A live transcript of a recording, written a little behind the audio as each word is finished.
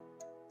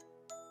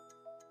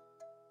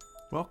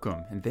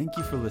Welcome, and thank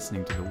you for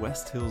listening to the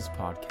West Hills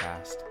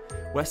Podcast.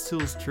 West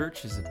Hills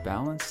Church is a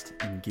balanced,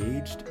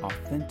 engaged,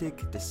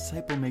 authentic,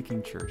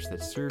 disciple-making church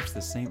that serves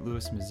the St.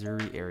 Louis,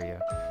 Missouri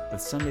area with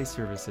Sunday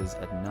services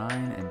at 9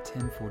 and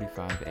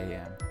 10:45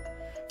 a.m.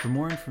 For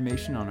more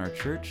information on our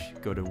church,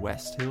 go to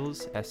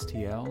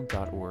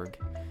westhillsstl.org.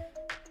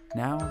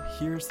 Now,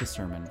 here's the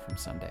sermon from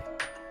Sunday.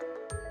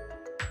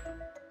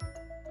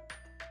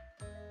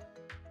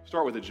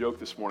 Start with a joke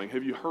this morning.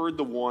 Have you heard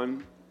the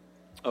one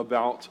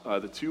about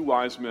the two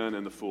wise men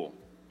and the fool?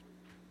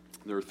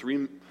 There are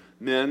three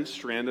men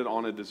stranded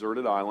on a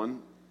deserted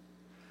island,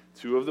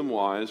 two of them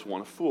wise,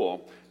 one a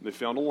fool. They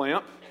found a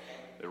lamp,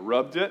 they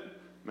rubbed it,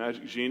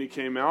 magic genie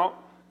came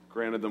out,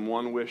 granted them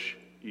one wish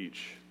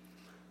each.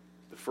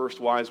 The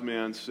first wise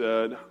man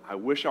said, "I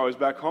wish I was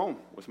back home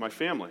with my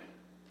family."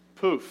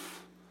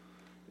 Poof,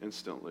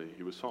 instantly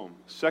he was home.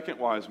 Second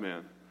wise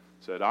man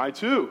said, "I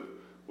too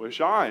wish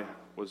I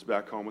was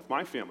back home with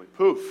my family."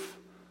 Poof,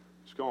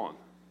 it's gone.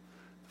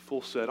 The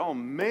fool said, "Oh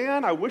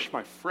man, I wish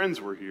my friends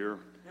were here."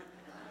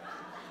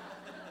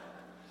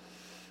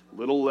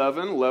 Little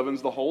leaven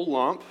leavens the whole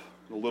lump.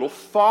 A little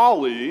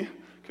folly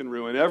can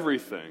ruin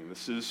everything.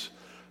 This is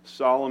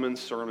Solomon's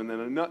sermon in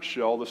a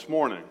nutshell this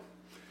morning.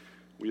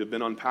 We have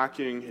been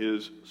unpacking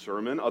his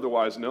sermon,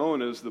 otherwise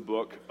known as the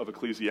book of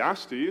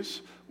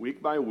Ecclesiastes,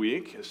 week by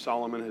week, as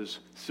Solomon has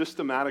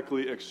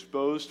systematically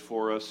exposed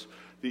for us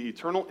the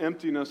eternal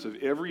emptiness of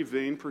every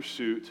vain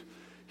pursuit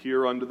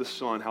here under the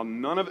sun, how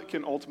none of it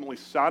can ultimately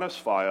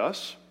satisfy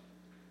us,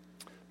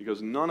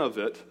 because none of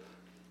it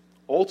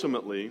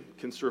ultimately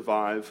can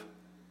survive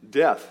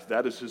death.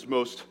 That is his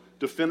most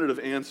definitive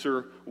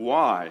answer.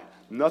 Why?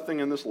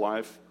 Nothing in this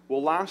life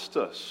will last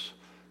us,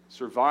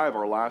 survive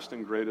our last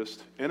and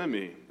greatest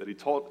enemy that he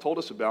told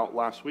us about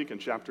last week in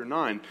chapter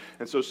 9.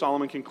 And so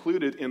Solomon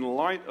concluded, in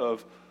light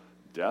of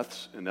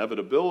death's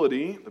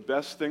inevitability, the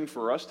best thing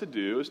for us to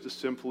do is to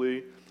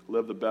simply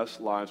live the best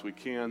lives we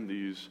can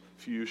these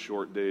few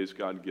short days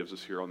God gives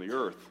us here on the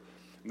earth.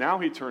 Now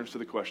he turns to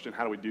the question,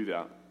 how do we do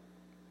that?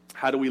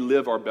 How do we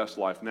live our best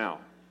life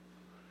now?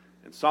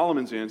 And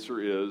Solomon's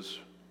answer is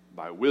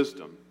by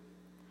wisdom.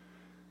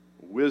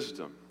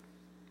 Wisdom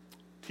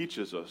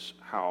teaches us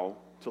how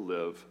to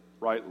live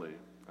rightly,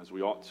 as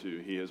we ought to.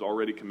 He has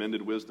already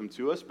commended wisdom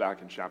to us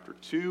back in chapter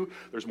 2.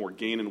 There's more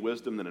gain in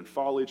wisdom than in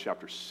folly.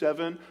 Chapter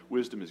 7,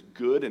 wisdom is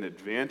good and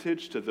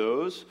advantage to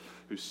those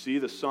who see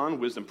the sun.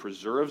 Wisdom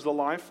preserves the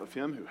life of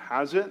him who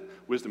has it.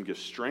 Wisdom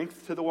gives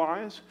strength to the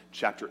wise.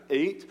 Chapter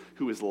 8,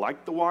 who is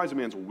like the wise? A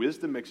man's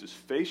wisdom makes his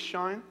face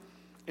shine.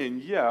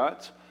 And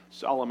yet,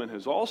 Solomon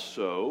has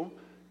also,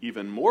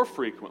 even more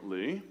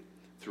frequently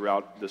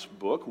throughout this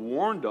book,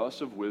 warned us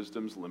of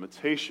wisdom's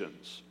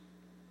limitations.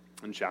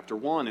 In chapter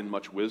 1, in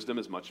much wisdom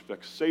is much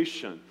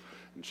vexation.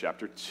 In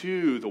chapter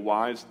 2, the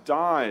wise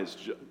dies,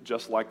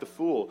 just like the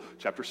fool.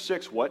 Chapter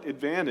 6, what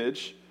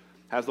advantage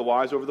has the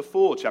wise over the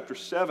fool? Chapter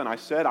 7, I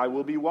said I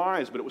will be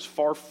wise, but it was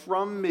far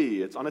from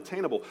me. It's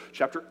unattainable.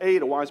 Chapter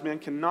 8, a wise man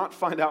cannot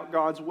find out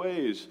God's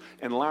ways.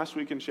 And last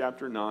week in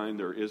chapter 9,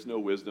 there is no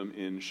wisdom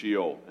in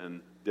Sheol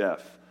and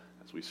death.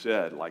 As we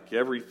said, like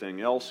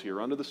everything else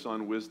here under the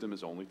sun, wisdom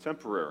is only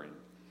temporary.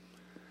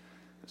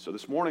 And so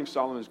this morning,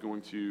 Solomon is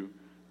going to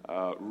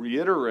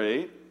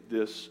reiterate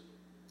this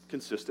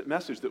consistent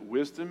message that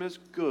wisdom is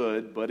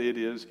good, but it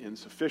is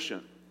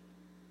insufficient.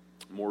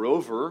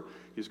 Moreover,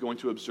 he's going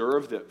to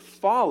observe that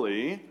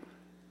folly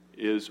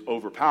is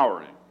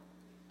overpowering.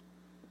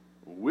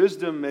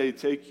 Wisdom may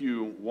take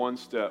you one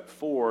step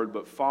forward,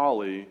 but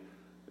folly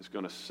is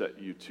going to set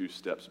you two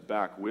steps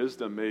back.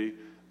 Wisdom may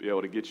be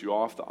able to get you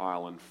off the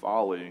island.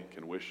 Folly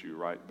can wish you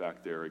right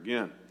back there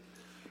again.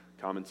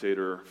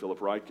 Commentator Philip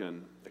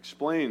Ryken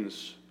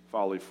explains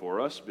folly for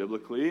us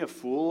biblically. A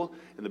fool,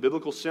 in the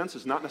biblical sense,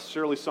 is not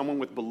necessarily someone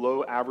with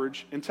below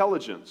average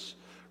intelligence.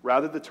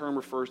 Rather, the term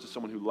refers to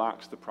someone who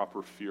lacks the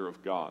proper fear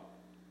of God,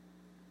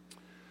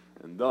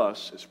 and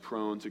thus is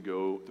prone to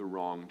go the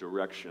wrong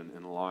direction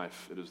in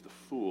life. It is the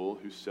fool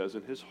who says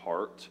in his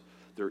heart,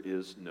 "There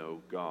is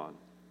no God."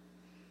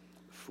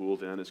 The fool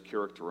then is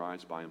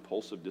characterized by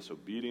impulsive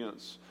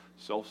disobedience,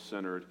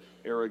 self-centered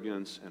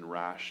arrogance, and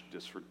rash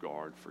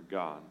disregard for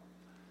God.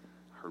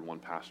 I heard one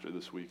pastor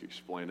this week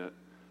explain it.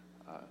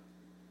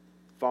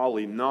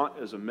 Folly not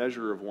as a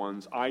measure of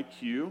one's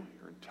IQ,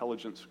 your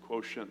intelligence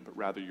quotient, but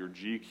rather your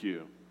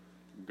GQ,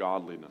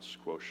 godliness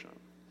quotient.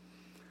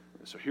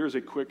 And so here's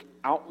a quick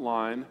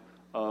outline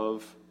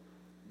of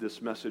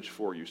this message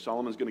for you.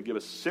 Solomon's going to give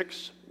us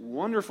 6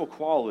 wonderful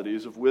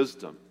qualities of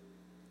wisdom.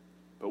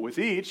 But with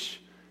each,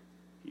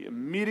 he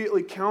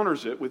immediately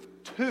counters it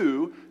with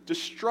 2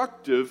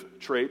 destructive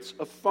traits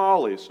of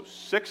folly. So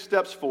 6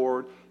 steps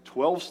forward,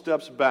 12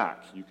 steps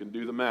back. You can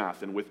do the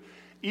math. And with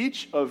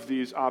each of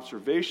these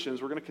observations,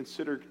 we're going to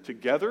consider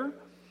together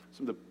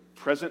some of the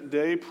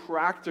present-day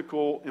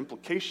practical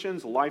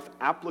implications, life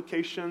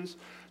applications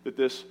that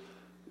this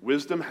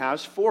wisdom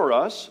has for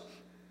us.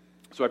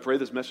 So I pray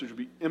this message will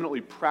be eminently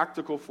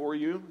practical for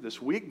you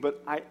this week,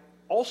 but I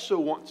also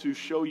want to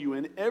show you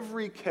in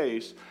every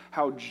case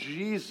how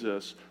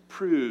Jesus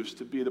proves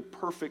to be the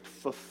perfect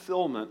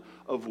fulfillment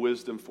of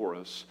wisdom for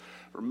us.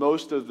 For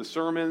most of the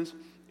sermons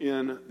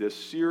in this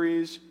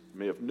series, you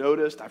may have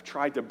noticed, I've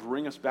tried to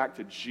bring us back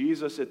to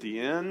Jesus at the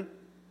end,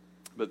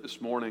 but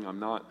this morning I'm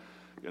not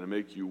going to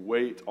make you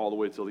wait all the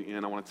way till the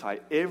end. I want to tie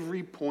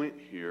every point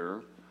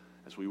here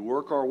as we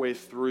work our way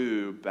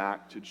through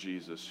back to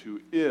Jesus, who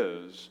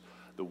is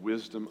the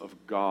wisdom of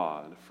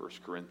God, 1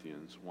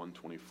 Corinthians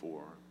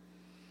 1:24.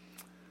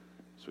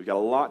 So we've got a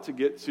lot to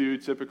get to.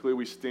 Typically,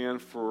 we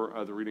stand for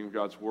the reading of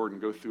God's Word and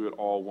go through it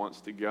all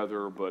once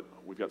together, but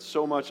we've got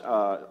so much,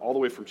 all the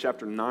way from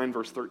chapter 9,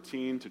 verse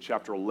 13 to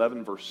chapter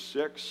 11, verse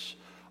 6,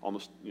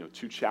 almost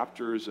 2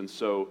 chapters, and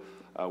so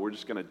we're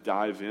just going to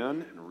dive in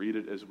and read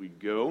it as we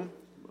go.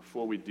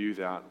 Before we do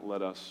that,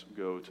 let us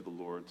go to the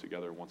Lord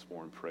together once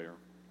more in prayer.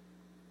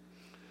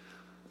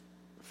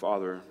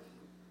 Father,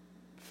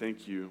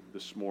 thank you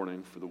this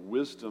morning for the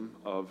wisdom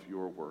of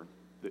your word,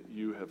 that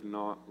you have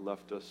not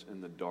left us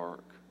in the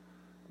dark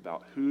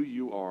about who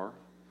you are,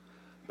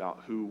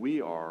 about who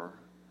we are,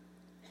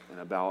 and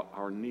about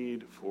our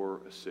need for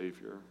a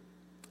Savior,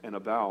 and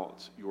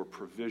about your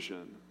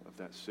provision of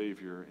that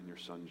Savior in your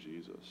Son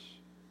Jesus.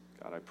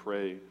 God, I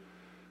pray,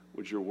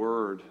 would your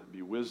word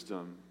be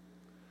wisdom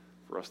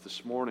for us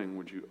this morning?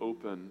 Would you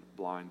open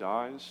blind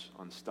eyes,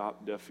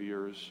 unstop deaf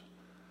ears,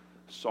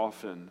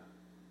 soften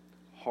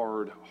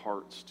hard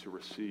hearts to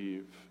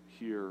receive,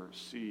 hear,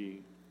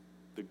 see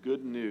the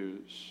good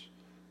news,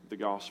 the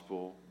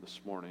gospel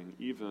this morning,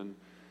 even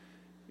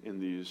in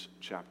these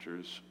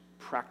chapters,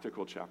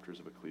 practical chapters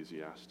of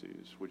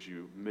Ecclesiastes. Would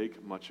you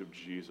make much of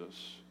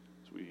Jesus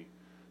as we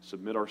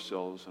submit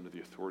ourselves under the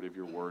authority of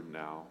your word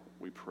now,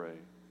 we pray.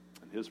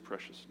 In his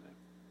precious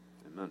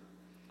name,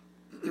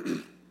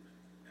 amen.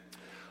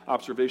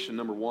 Observation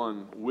number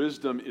 1,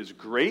 wisdom is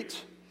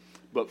great,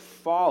 but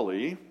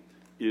folly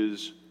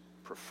is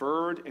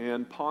preferred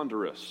and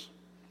ponderous.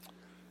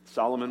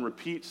 Solomon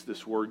repeats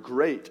this word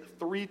great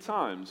 3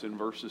 times in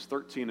verses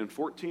 13 and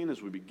 14. As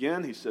we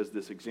begin, he says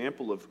this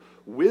example of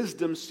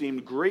wisdom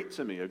seemed great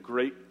to me. A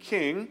great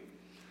king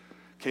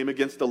came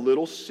against a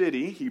little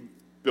city. He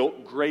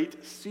built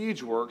great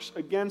siege works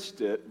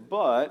against it.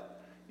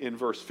 But in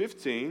verse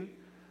 15,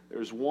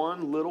 there's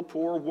one little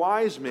poor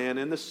wise man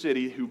in the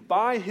city who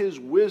by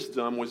his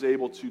wisdom was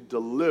able to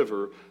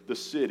deliver the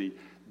city.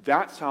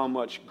 That's how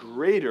much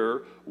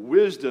greater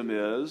wisdom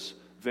is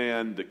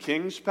than the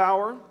king's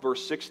power.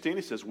 Verse 16,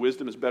 he says,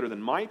 wisdom is better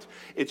than might.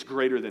 It's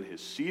greater than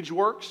his siege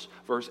works.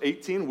 Verse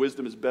 18,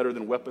 wisdom is better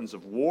than weapons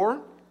of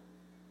war.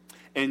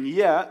 And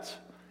yet,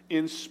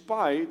 in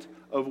spite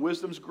of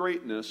wisdom's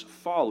greatness,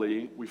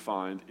 folly, we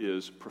find,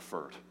 is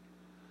preferred.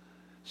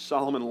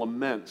 Solomon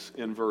laments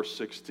in verse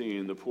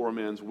 16, the poor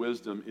man's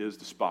wisdom is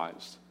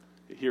despised.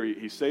 Here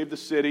he saved the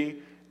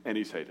city, and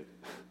he's hated.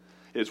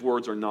 His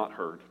words are not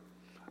heard.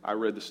 I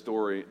read the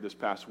story this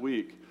past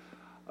week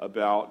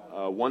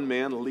about one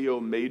man, Leo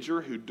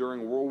Major, who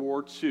during World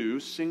War II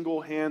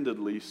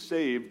single-handedly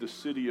saved the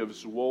city of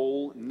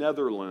Zwolle,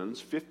 Netherlands,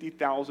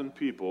 50,000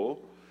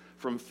 people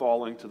from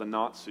falling to the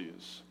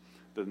Nazis.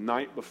 The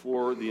night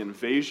before the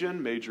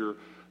invasion, Major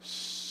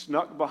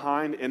snuck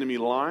behind enemy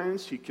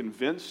lines. He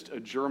convinced a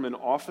German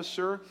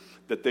officer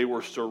that they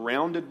were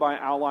surrounded by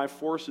Allied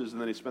forces, and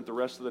then he spent the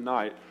rest of the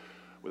night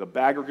with a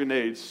bag of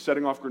grenades,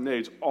 setting off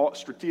grenades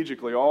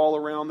strategically all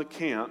around the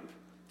camp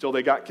till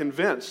they got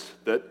convinced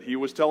that he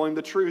was telling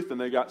the truth, and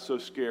they got so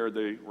scared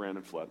they ran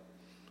and fled.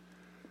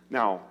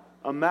 Now,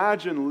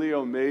 imagine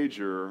Leo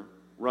Major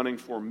running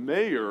for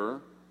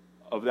mayor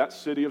of that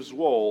city of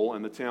Zwolle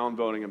and the town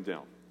voting him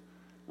down,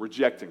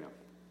 rejecting him,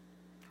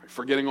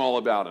 forgetting all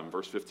about him,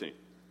 verse 15.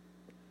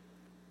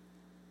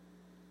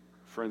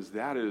 Friends,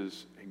 that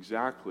is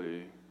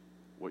exactly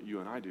what you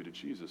and I do to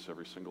Jesus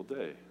every single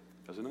day,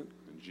 isn't it?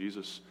 And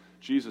Jesus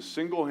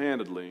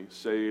single-handedly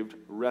saved,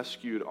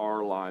 rescued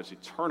our lives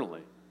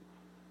eternally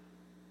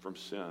from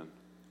sin,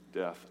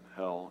 death, and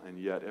hell, and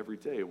yet every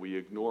day we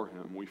ignore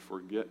him, we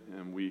forget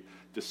him, we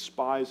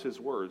despise his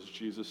words.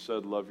 Jesus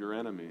said, love your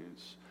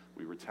enemies.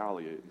 We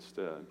retaliate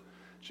instead.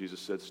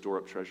 Jesus said, store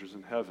up treasures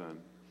in heaven.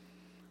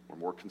 We're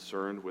more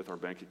concerned with our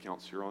bank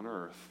accounts here on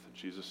earth.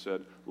 Jesus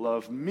said,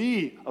 love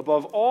me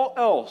above all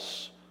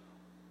else,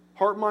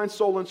 heart, mind,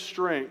 soul, and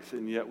strength,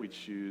 and yet we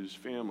choose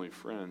family,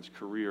 friends,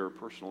 career,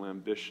 personal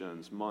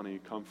ambitions, money,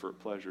 comfort,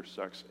 pleasure,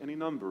 sex, any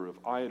number of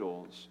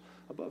idols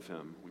above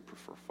him. We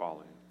prefer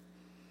folly.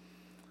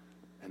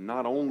 And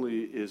not only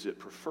is it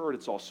preferred,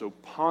 it's also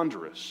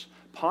ponderous.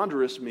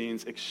 Ponderous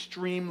means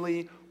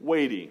extremely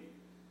weighty.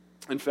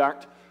 In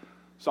fact,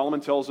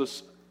 Solomon tells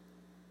us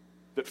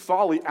that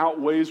folly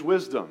outweighs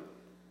wisdom.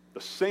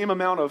 The same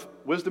amount of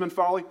wisdom and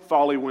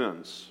folly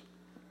wins.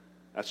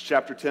 That's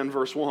chapter 10,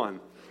 verse 1.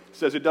 It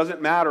says it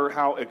doesn't matter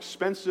how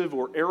expensive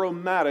or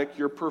aromatic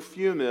your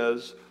perfume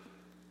is,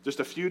 just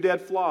a few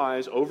dead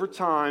flies over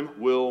time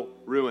will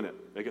ruin it,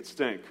 make it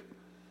stink.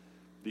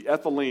 The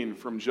ethylene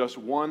from just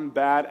one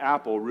bad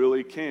apple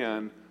really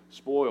can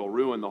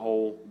ruin the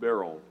whole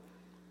barrel.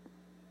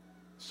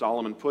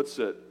 Solomon puts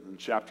it in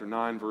chapter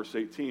 9, verse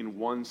 18,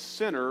 one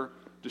sinner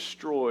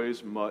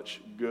destroys much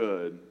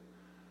good.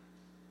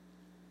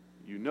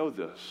 You know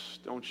this,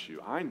 don't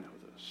you? I know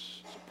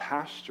this. As a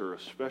pastor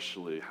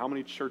especially, how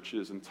many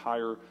churches,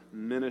 entire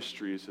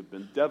ministries have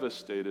been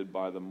devastated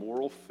by the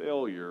moral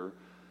failure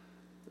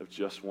of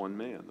just one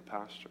man, the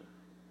pastor?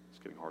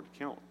 It's getting hard to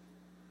count.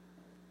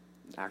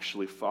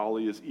 Actually,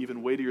 folly is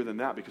even weightier than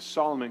that, because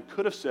Solomon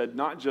could have said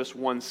not just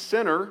one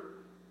sinner,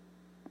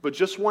 but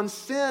just one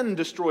sin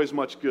destroys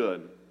much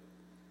good.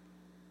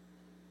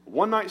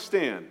 One night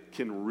stand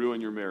can ruin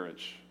your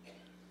marriage.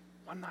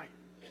 One night.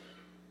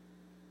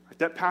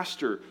 That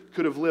pastor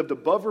could have lived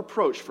above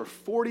reproach for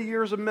 40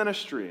 years of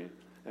ministry,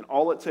 and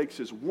all it takes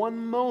is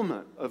one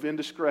moment of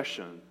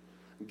indiscretion,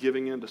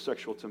 giving in to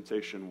sexual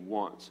temptation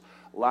once,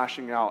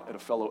 lashing out at a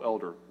fellow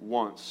elder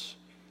once,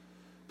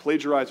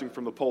 plagiarizing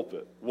from the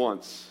pulpit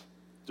once.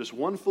 Just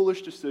one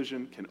foolish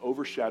decision can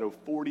overshadow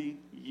 40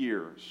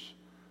 years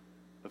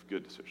of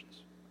good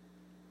decisions.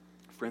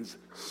 Friends,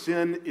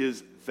 sin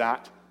is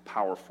that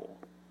powerful.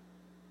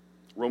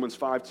 Romans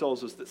 5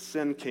 tells us that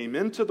sin came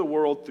into the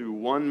world through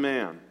one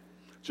man.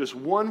 Just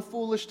one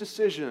foolish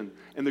decision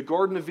in the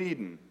Garden of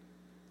Eden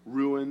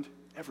ruined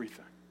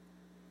everything.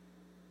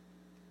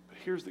 But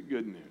here's the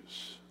good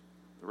news,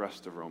 the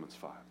rest of Romans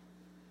 5.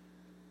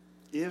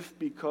 If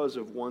because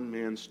of one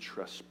man's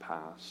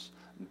trespass,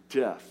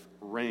 death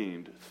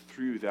reigned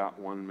through that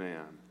one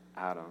man,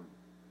 Adam,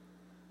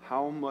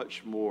 how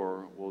much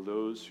more will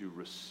those who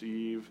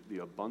receive the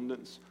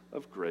abundance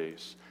of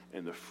grace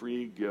and the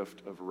free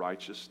gift of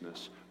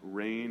righteousness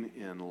reign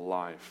in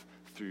life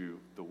through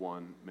the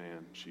one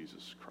man,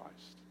 Jesus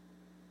Christ?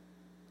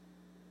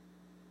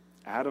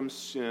 Adam's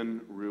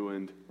sin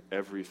ruined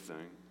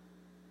everything,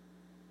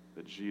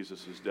 but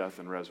Jesus' death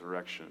and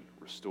resurrection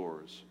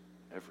restores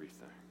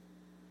everything.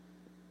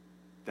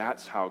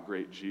 That's how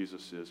great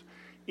Jesus is.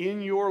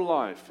 In your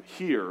life,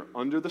 here,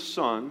 under the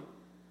sun,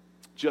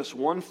 just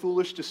one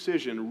foolish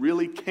decision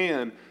really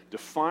can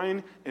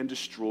define and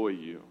destroy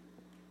you.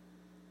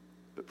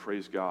 But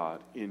praise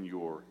God, in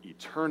your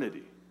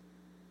eternity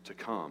to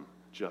come,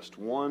 just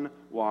one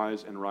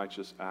wise and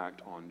righteous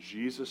act on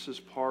Jesus'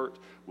 part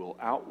will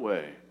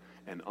outweigh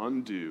and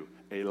undo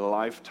a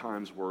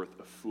lifetime's worth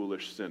of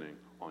foolish sinning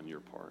on your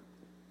part.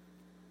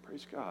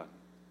 Praise God.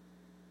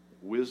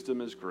 Wisdom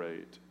is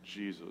great.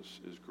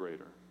 Jesus is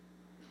greater.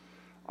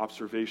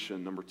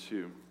 Observation number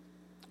 2.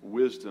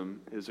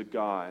 Wisdom is a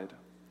guide,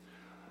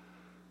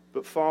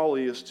 but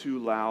folly is too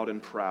loud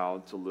and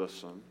proud to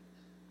listen.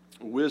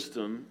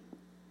 Wisdom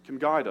can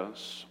guide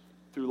us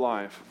through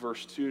life.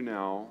 Verse 2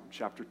 now,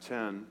 chapter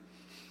 10.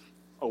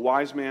 A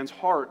wise man's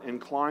heart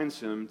inclines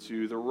him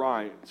to the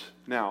right.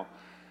 Now,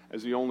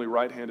 as the only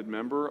right-handed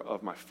member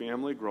of my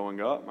family growing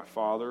up, my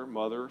father,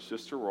 mother,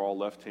 sister were all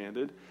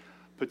left-handed.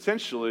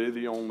 Potentially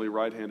the only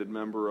right-handed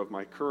member of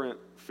my current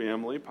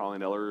family, Polly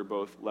and Ellery, are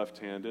both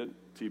left-handed,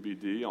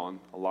 TBD on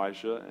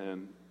Elijah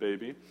and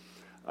baby.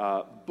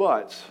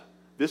 But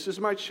this is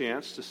my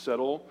chance to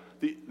settle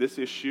this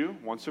issue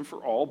once and for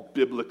all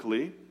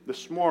biblically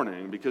this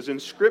morning, because in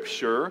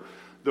Scripture,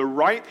 the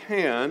right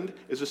hand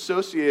is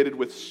associated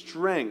with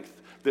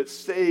strength that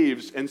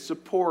saves and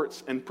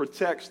supports and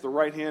protects. The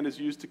right hand is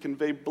used to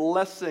convey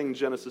blessing,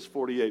 Genesis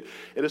 48.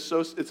 It's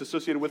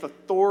associated with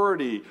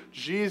authority.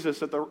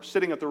 Jesus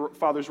sitting at the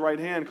Father's right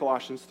hand,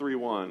 Colossians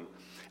 3:1.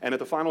 And at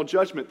the final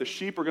judgment, the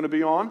sheep are going to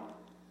be on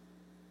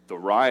the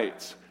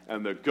right,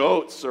 and the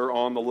goats are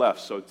on the left.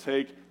 So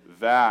take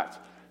that,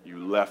 you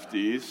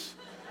lefties.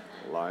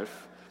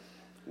 Life.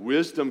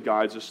 Wisdom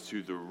guides us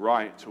to the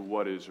right, to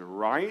what is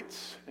right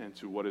and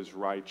to what is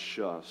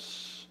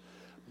righteous.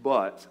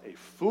 But a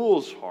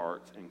fool's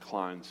heart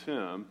inclines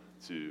him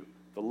to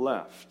the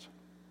left.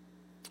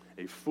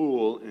 A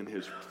fool in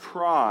his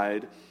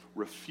pride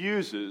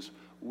refuses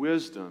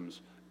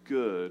wisdom's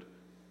good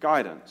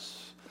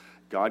guidance.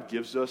 God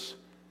gives us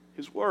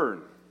his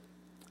word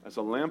as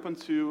a lamp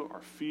unto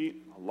our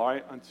feet, a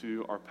light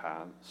unto our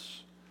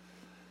paths.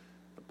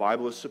 The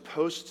Bible is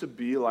supposed to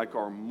be like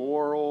our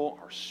moral,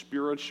 our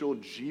spiritual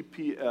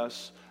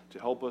GPS to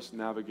help us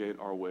navigate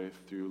our way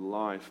through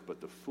life. But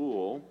the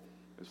fool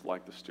is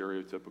like the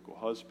stereotypical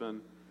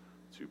husband,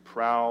 too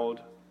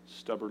proud,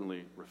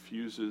 stubbornly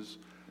refuses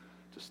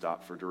to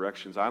stop for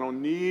directions. I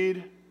don't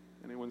need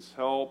anyone's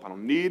help. I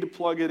don't need to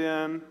plug it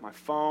in, my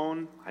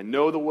phone. I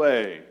know the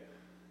way.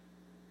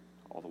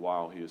 All the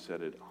while he is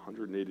headed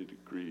 180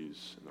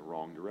 degrees in the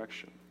wrong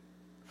direction.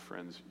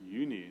 Friends,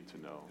 you need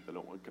to know that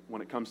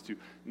when it comes to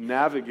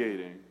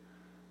navigating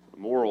the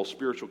moral,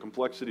 spiritual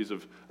complexities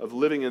of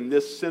living in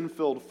this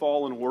sin-filled,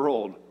 fallen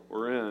world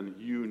we're in,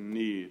 you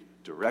need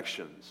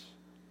directions.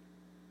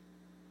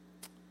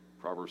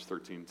 Proverbs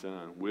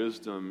 13:10,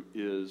 wisdom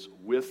is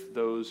with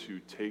those who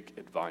take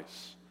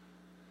advice.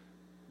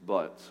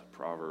 But,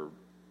 Proverb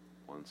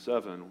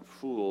 1:7,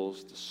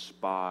 fools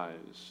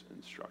despise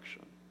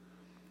instruction.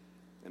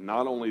 And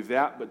not only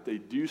that, but they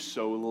do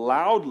so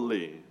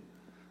loudly.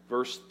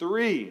 Verse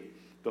 3,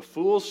 The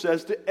fool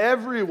says to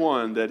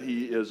everyone that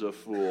he is a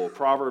fool.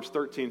 Proverbs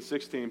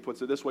 13:16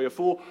 puts it this way: a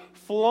fool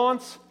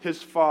flaunts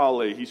his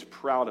folly. He's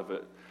proud of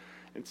it.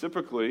 And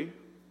typically,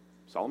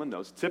 Solomon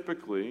knows,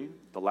 typically,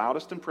 the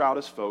loudest and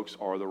proudest folks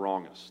are the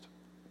wrongest.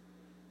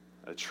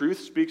 Truth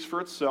speaks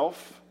for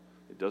itself.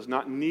 It does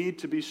not need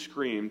to be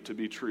screamed to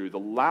be true. The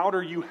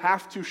louder you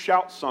have to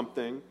shout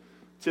something,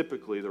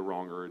 typically the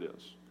wronger it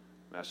is.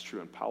 That's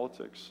true in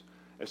politics.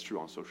 It's true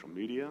on social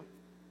media.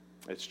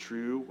 It's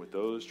true with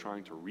those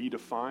trying to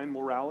redefine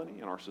morality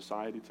in our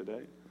society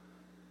today.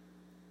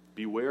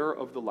 Beware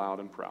of the loud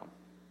and proud.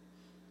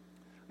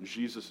 And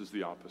Jesus is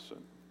the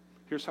opposite.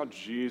 Here's how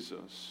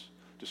Jesus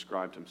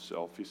described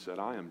himself. He said,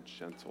 I am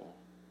gentle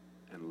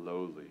and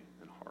lowly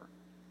in heart.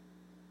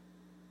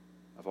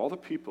 Of all the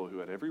people who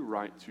had every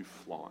right to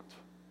flaunt,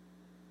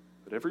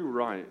 but every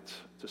right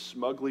to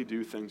smugly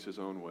do things his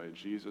own way,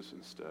 Jesus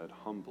instead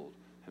humbled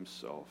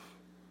himself,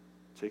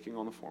 taking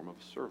on the form of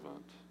a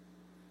servant,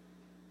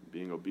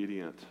 being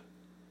obedient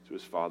to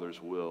his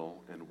Father's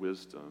will and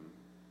wisdom.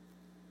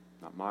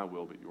 Not my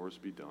will, but yours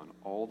be done,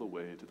 all the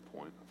way to the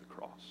point of the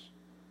cross.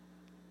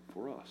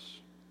 For us.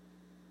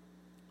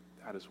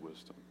 That is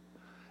wisdom.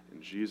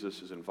 And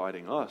Jesus is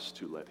inviting us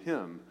to let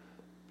him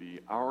be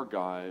our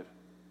guide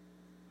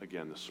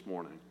again this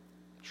morning.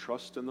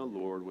 Trust in the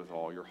Lord with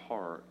all your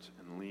heart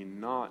and lean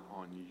not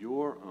on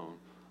your own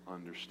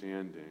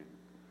understanding.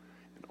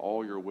 In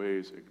all your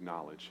ways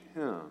acknowledge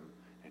him,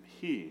 and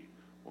he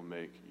will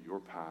make your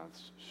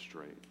paths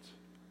straight.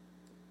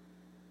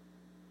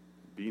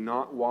 Be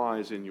not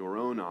wise in your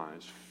own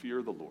eyes.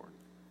 Fear the Lord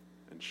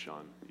and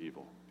shun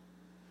evil.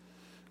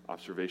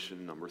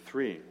 Observation number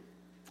 3.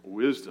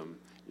 Wisdom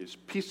is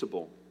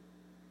peaceable,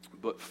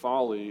 but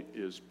folly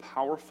is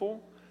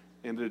powerful,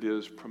 and it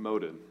is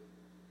promoted.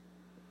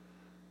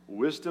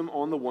 Wisdom,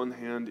 on the one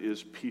hand,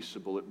 is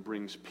peaceable. It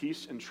brings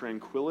peace and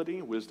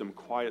tranquility. Wisdom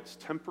quiets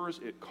tempers.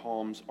 It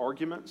calms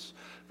arguments.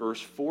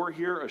 Verse 4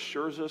 here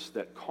assures us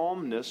that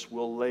calmness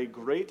will lay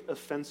great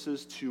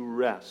offenses to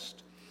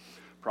rest.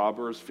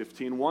 Proverbs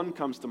 15:1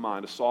 comes to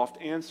mind. A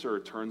soft answer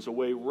turns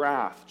away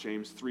wrath.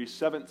 James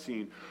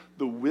 3:17.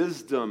 The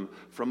wisdom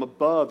from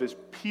above is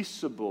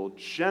peaceable,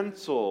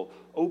 gentle,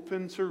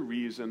 open to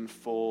reason,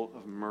 full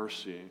of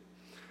mercy.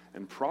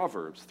 And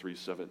Proverbs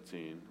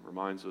 3:17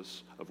 reminds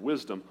us of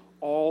wisdom.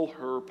 All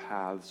her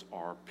paths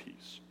are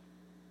peace.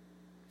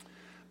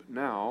 But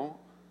now,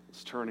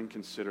 let's turn and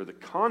consider the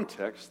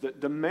context that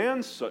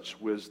demands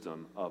such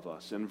wisdom of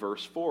us. In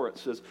verse 4, it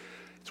says,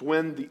 it's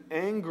when the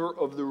anger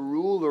of the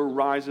ruler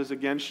rises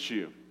against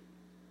you.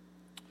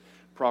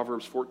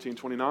 Proverbs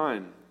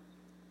 14:29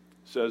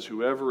 says,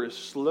 whoever is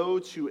slow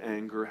to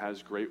anger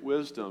has great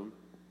wisdom,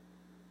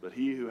 but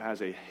he who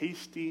has a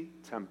hasty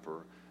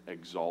temper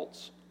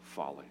exalts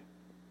folly.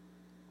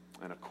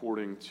 And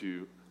according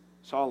to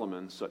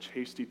Solomon, such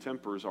hasty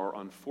tempers are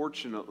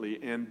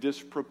unfortunately and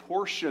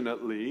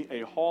disproportionately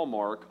a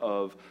hallmark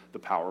of the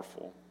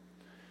powerful.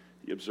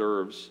 He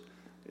observes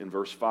in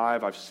verse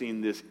 5, I've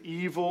seen this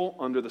evil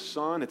under the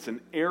sun. It's an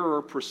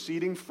error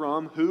proceeding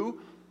from who?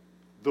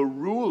 The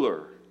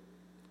ruler.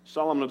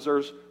 Solomon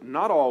observes,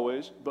 not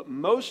always, but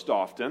most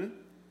often,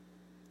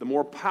 the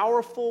more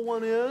powerful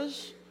one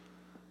is,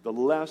 the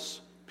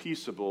less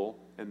peaceable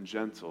and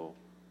gentle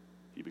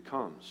he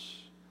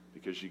becomes.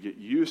 Because you get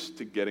used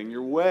to getting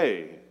your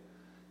way.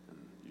 And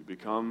you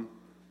become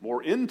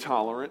more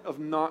intolerant of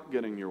not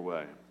getting your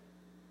way.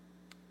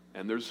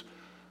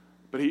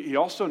 But he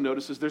also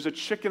notices there's a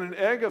chicken and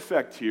egg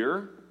effect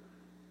here.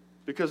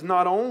 Because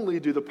not only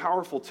do the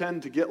powerful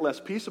tend to get less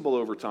peaceable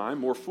over time,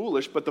 more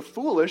foolish, but the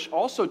foolish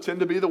also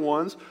tend to be the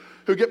ones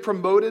who get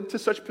promoted to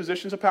such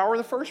positions of power in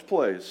the first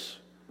place.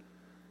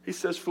 He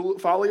says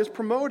folly is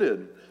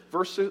promoted.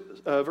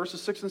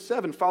 Verses 6 and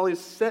 7, folly is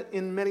set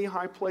in many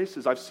high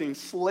places. I've seen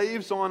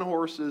slaves on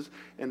horses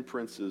and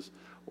princes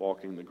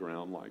walking the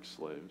ground like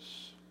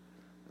slaves.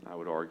 And I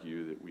would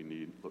argue that we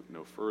need look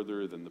no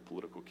further than the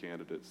political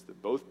candidates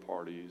that both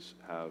parties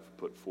have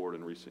put forward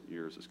in recent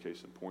years as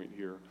case in point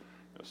here.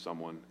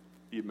 Someone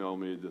emailed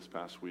me this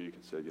past week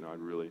and said, I'd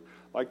really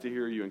like to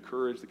hear you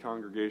encourage the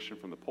congregation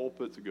from the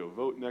pulpit to go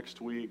vote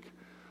next week.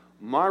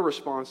 My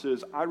response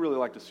is, I'd really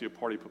like to see a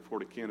party put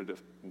forward a candidate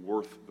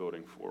worth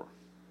voting for.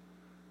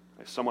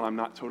 Someone I'm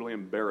not totally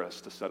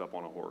embarrassed to set up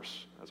on a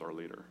horse as our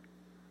leader.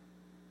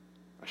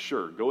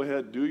 Sure, go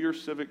ahead, do your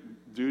civic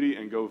duty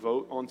and go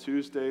vote on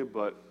Tuesday,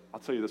 but I'll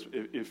tell you this,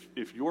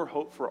 if your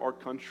hope for our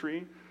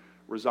country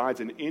resides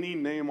in any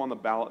name on the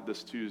ballot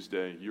this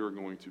Tuesday, you're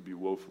going to be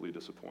woefully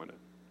disappointed.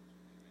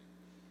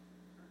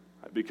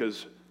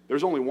 Because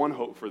there's only one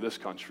hope for this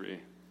country,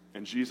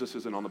 and Jesus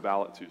isn't on the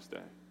ballot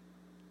Tuesday.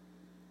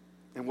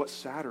 And what's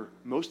sadder,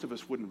 most of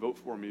us wouldn't vote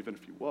for him even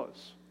if he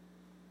was.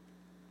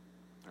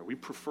 We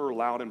prefer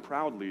loud and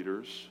proud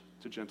leaders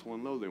to gentle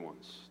and lowly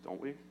ones, don't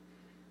we?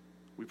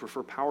 We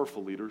prefer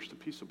powerful leaders to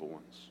peaceable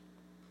ones.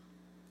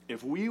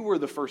 If we were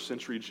the first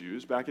century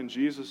Jews back in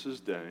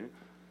Jesus' day,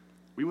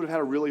 we would have had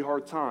a really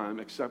hard time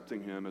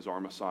accepting him as our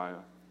Messiah.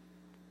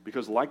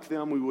 Because like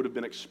them, we would have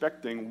been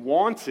expecting,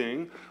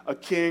 wanting a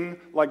king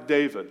like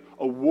David,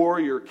 a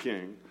warrior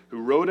king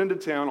who rode into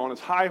town on his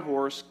high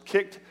horse,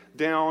 kicked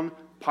down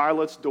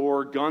Pilate's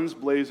door, guns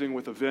blazing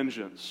with a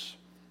vengeance.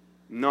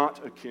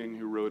 Not a king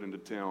who rode into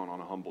town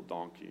on a humble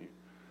donkey,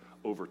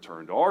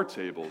 overturned our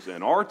tables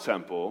and our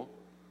temple,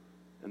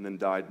 and then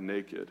died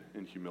naked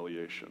in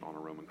humiliation on a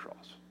Roman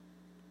cross.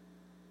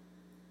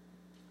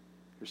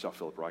 Here's how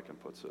Philip Ryken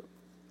puts it.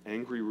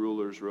 Angry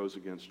rulers rose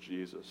against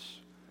Jesus,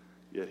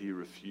 yet he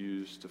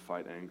refused to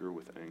fight anger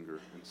with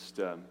anger.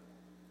 Instead,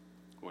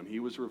 when he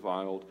was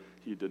reviled,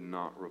 he did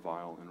not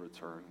revile in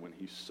return. When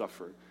he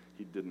suffered,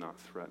 he did not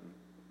threaten.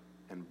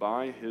 And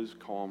by his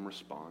calm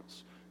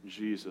response,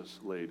 Jesus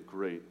laid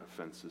great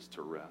offenses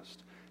to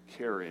rest,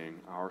 carrying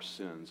our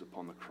sins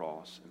upon the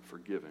cross and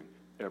forgiving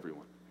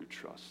everyone who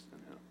trusts in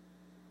him.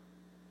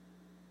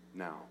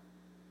 Now,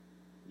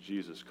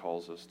 Jesus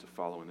calls us to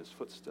follow in his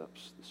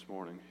footsteps this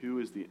morning. Who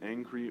is the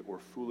angry or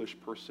foolish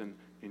person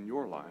in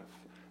your life,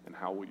 and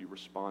how will you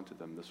respond to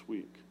them this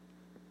week?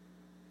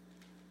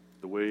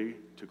 The way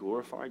to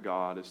glorify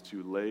God is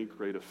to lay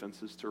great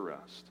offenses to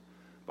rest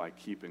by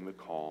keeping the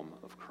calm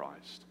of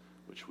Christ,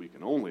 which we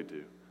can only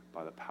do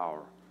by the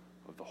power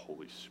of the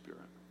Holy Spirit.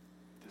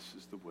 This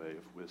is the way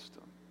of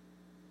wisdom.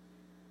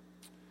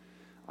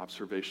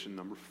 Observation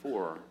number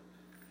 4.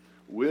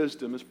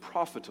 Wisdom is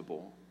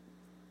profitable,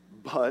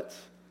 but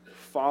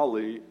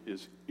folly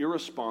is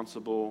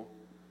irresponsible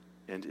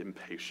and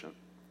impatient.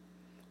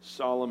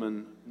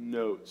 Solomon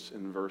notes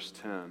in verse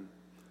 10,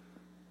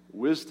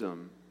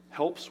 wisdom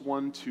helps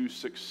one to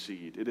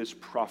succeed. It is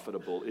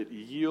profitable. It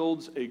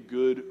yields a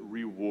good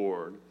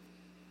reward.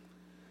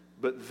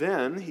 But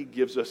then he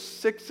gives us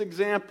 6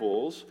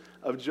 examples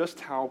of just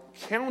how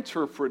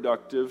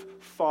counterproductive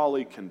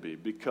folly can be,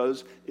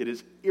 because it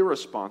is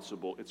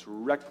irresponsible, it's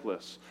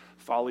reckless.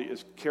 Folly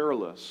is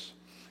careless.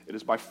 It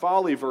is by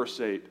folly, verse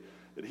 8,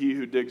 that he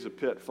who digs a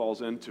pit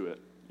falls into it.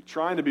 You're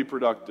trying to be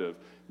productive,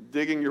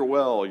 digging your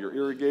well, your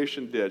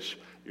irrigation ditch.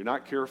 You're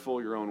not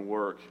careful, your own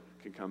work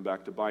can come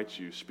back to bite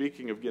you.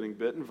 Speaking of getting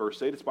bitten,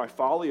 verse 8, it's by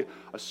folly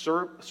a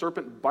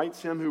serpent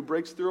bites him who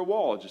breaks through a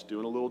wall. Just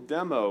doing a little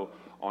demo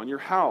on your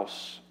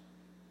house.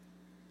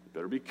 You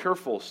better be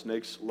careful.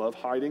 Snakes love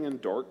hiding in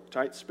dark,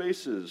 tight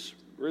spaces.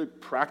 Really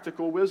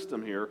practical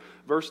wisdom here.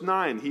 Verse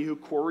 9, he who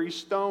quarries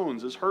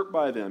stones is hurt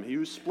by them. He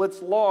who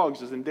splits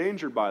logs is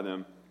endangered by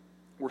them.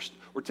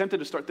 We're tempted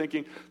to start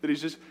thinking that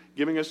he's just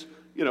giving us,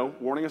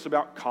 warning us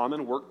about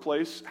common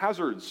workplace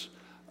hazards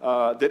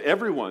that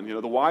everyone,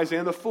 the wise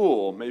and the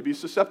fool, may be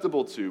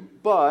susceptible to.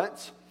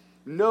 But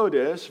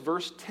notice,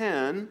 verse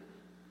 10,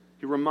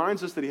 he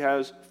reminds us that he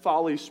has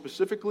folly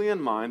specifically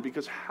in mind,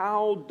 because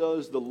how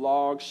does the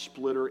log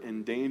splitter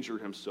endanger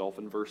himself?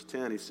 In verse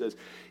 10, he says,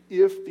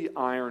 if the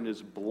iron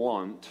is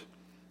blunt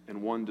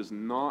and one does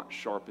not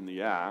sharpen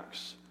the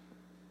axe,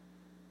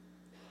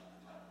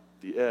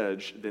 the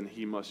edge, then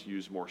he must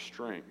use more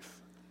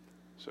strength.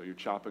 So you're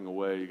chopping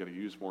away, you got to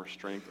use more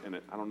strength. And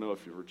I don't know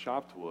if you've ever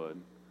chopped wood,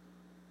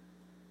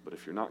 but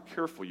if you're not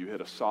careful, you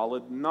hit a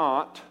solid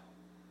knot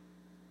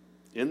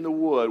in the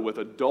wood with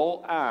a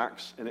dull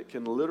axe, and it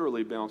can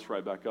literally bounce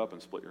right back up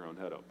and split your own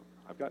head open.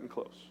 I've gotten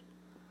close.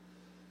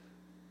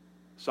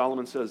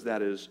 Solomon says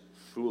that is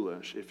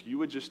foolish. If you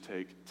would just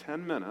take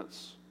 10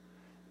 minutes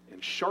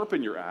and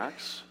sharpen your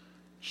axe,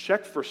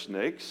 check for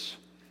snakes,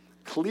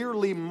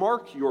 clearly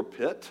mark your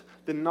pit,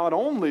 then not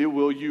only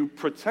will you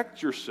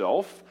protect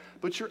yourself,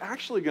 but you're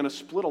actually going to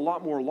split a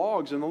lot more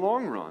logs in the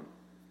long run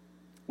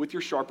with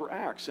your sharper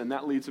axe. And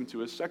that leads him to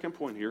his second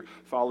point here.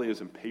 Folly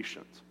is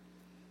impatient.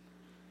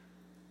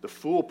 The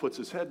fool puts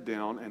his head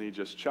down and he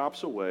just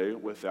chops away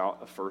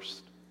without a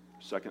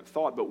second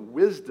thought. But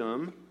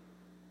wisdom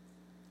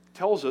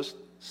tells us,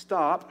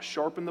 stop,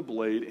 sharpen the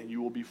blade, and you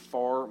will be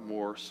far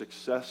more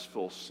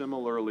successful.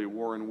 Similarly,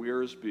 Warren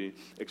Wiersbe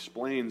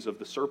explains of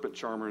the serpent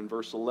charmer in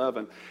verse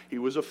 11. He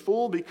was a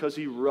fool because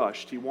he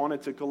rushed. He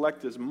wanted to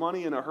collect his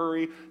money in a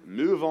hurry,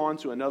 move on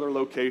to another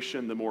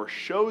location. The more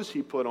shows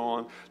he put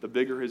on, the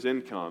bigger his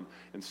income.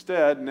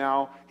 Instead,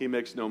 now he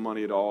makes no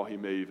money at all. He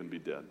may even be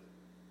dead.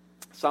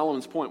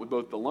 Solomon's point with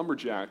both the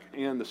lumberjack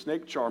and the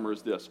snake charmer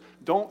is this: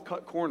 don't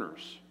cut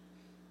corners.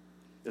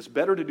 It's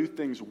better to do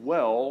things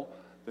well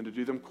than to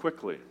do them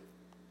quickly.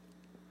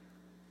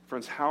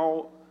 Friends,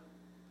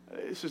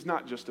 this is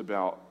not just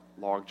about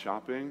log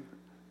chopping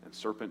and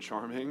serpent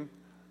charming.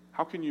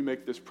 How can you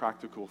make this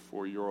practical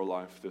for your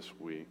life this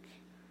week?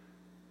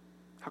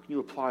 How can you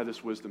apply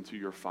this wisdom to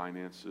your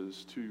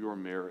finances, to your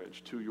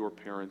marriage, to your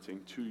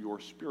parenting, to your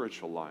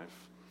spiritual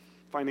life?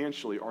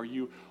 Financially, are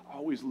you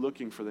always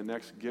looking for the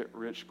next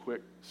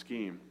get-rich-quick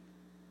scheme?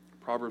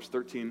 Proverbs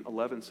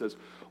 13:11 says,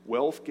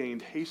 wealth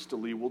gained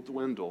hastily will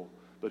dwindle,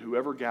 but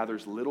whoever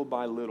gathers little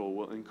by little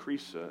will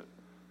increase it.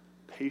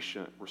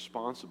 Patient,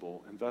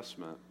 responsible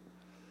investment.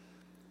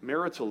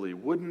 Maritally,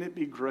 wouldn't it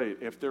be great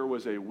if there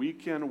was a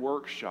weekend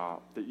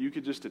workshop that you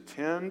could just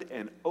attend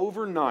and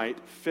overnight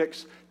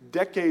fix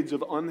decades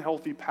of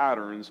unhealthy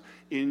patterns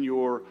in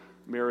your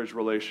marriage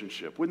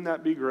relationship? Wouldn't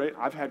that be great?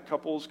 I've had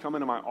couples come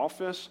into my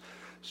office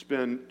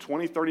spend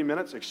 20, 30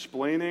 minutes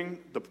explaining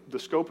the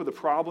scope of the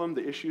problem,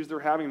 the issues they're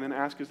having, and then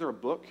ask, is there a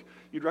book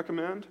you'd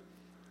recommend?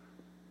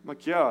 I'm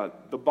like, yeah,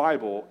 the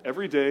Bible,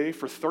 every day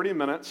for 30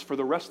 minutes for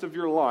the rest of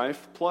your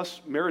life,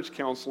 plus marriage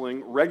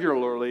counseling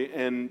regularly,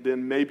 and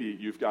then maybe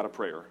you've got a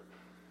prayer.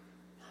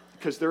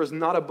 Because there is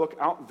not a book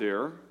out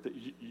there that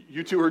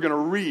you two are going to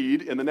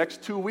read in the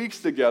next 2 weeks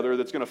together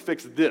that's going to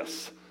fix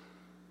this.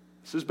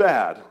 This is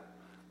bad.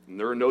 And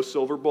there are no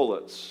silver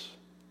bullets.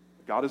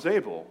 God is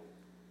able.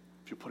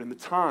 If you put in the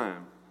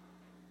time,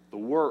 the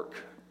work,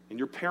 in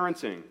your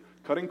parenting,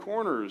 cutting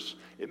corners,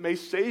 it may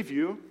save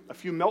you a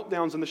few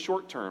meltdowns in the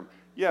short term.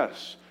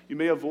 Yes, you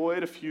may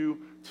avoid a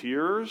few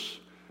tears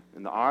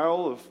in the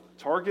aisle of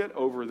Target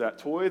over that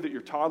toy that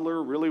your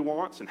toddler really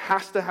wants and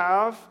has to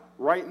have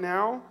right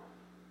now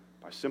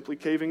by simply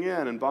caving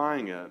in and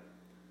buying it,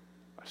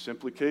 by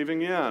simply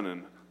caving in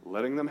and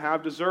letting them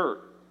have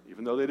dessert,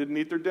 even though they didn't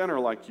eat their dinner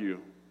like you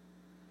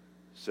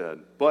said.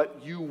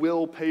 But you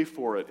will pay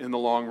for it in the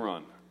long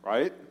run,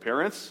 right?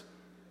 Parents,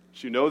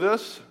 do you know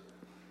this?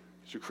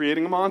 Because you're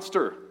creating a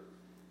monster,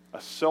 a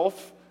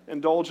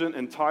self-indulgent,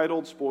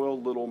 entitled,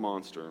 spoiled little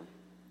monster.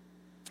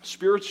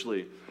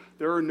 Spiritually,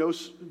 there are no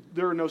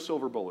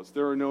silver bullets.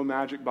 There are no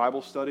magic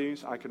Bible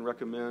studies I can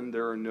recommend.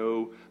 There are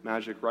no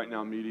magic Right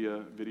Now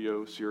Media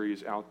video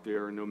series out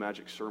there. No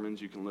magic sermons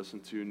you can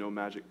listen to. No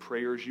magic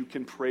prayers you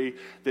can pray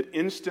that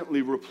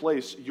instantly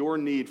replace your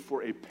need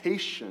for a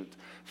patient,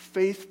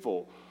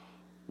 faithful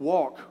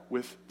walk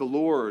with the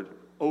Lord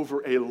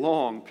over a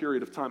long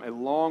period of time, a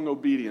long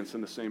obedience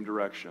in the same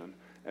direction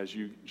as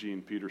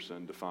Eugene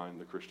Peterson defined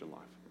the Christian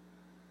life.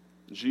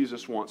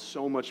 Jesus wants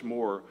so much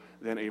more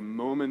than a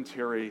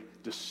momentary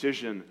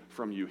decision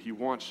from you. He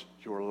wants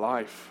your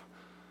life.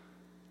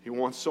 He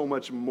wants so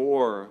much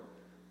more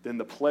than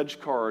the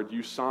pledge card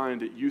you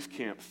signed at youth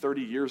camp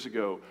 30 years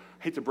ago.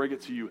 I hate to break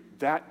it to you,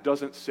 that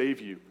doesn't save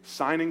you.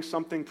 Signing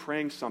something,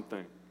 praying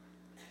something,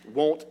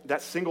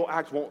 that single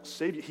act won't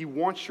save you. He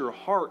wants your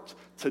heart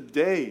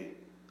today.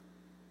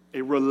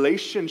 A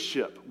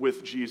relationship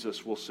with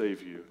Jesus will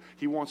save you.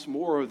 He wants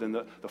more than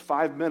the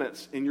 5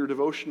 minutes in your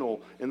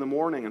devotional in the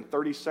morning and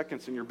 30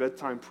 seconds in your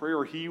bedtime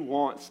prayer. He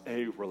wants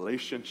a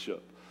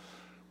relationship,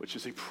 which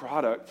is a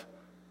product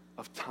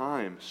of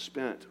time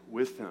spent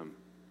with Him.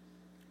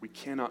 We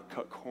cannot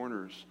cut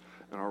corners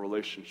in our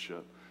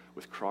relationship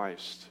with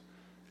Christ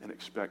and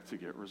expect to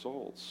get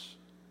results.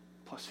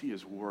 Plus, He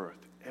is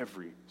worth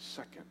every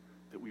second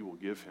that we will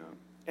give Him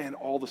and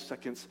all the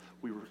seconds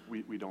we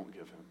don't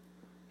give Him.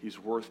 He's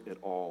worth it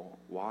all.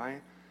 Why?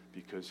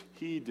 Because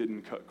He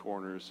didn't cut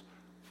corners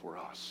for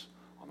us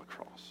on the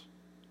cross.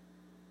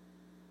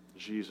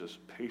 Jesus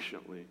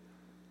patiently,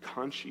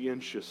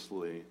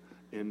 conscientiously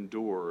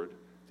endured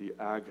the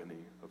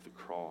agony of the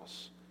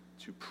cross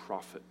to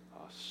profit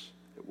us.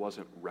 It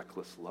wasn't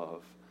reckless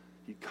love.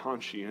 He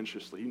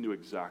conscientiously, He knew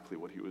exactly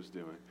what He was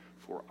doing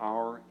for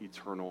our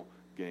eternal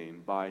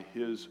gain. By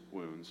His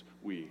wounds,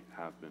 we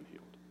have been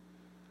healed.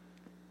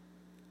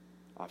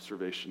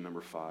 Observation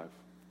number 5.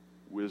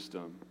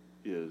 Wisdom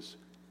is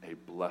a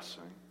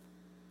blessing,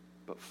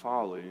 but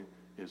folly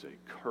is a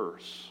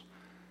curse,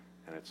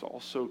 and it's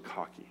also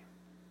cocky.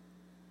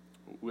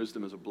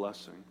 Wisdom is a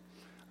blessing.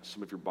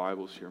 Some of your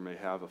Bibles here may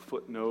have a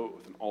footnote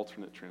with an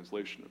alternate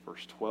translation of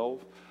verse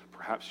 12.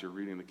 Perhaps you're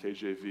reading the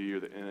KJV or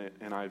the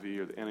NIV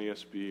or the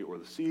NASB or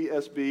the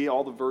CSB,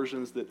 all the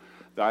versions that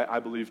I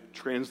believe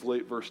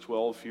translate verse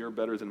 12 here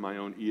better than my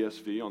own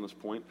ESV on this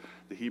point.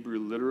 The Hebrew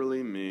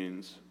literally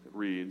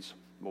reads,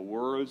 "The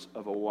words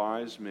of a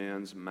wise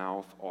man's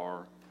mouth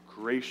are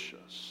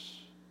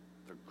gracious."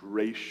 They're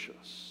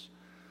gracious.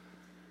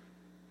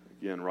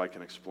 Again,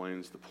 Ryken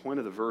explains, the point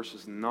of the verse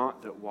is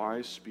not that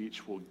wise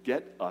speech will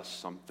get us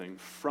something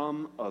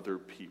from other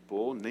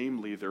people,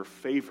 namely their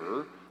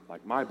favor,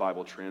 like my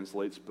Bible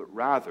translates, but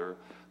rather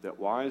that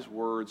wise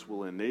words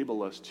will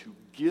enable us to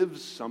give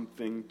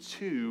something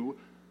to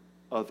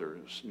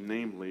others,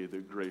 namely the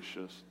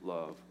gracious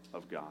love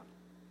of God.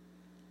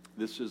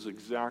 This is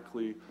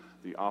exactly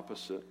the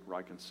opposite,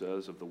 Ryken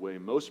says, of the way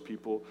most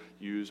people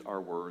use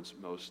our words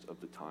most of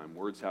the time.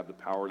 Words have the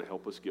power to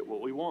help us get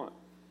what we want.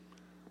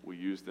 We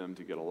use them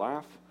to get a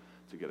laugh,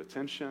 to get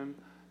attention,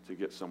 to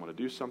get someone to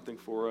do something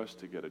for us,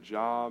 to get a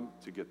job,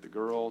 to get the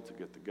girl, to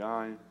get the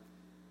guy.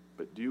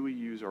 But do we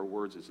use our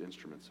words as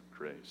instruments of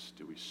grace?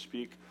 Do we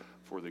speak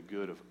for the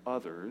good of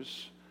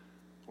others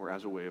or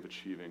as a way of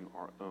achieving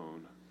our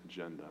own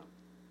agenda?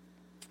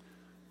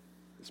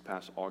 This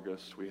past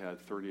August, we had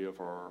 30 of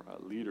our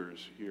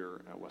leaders here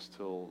at West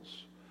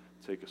Hills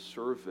take a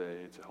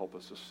survey to help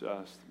us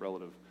assess the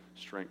relative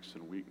strengths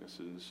and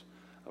weaknesses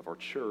of our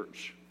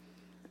church.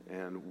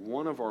 And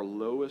one of our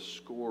lowest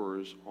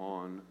scores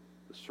on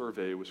the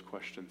survey was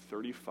question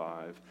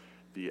 35.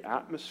 The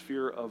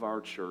atmosphere of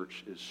our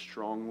church is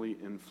strongly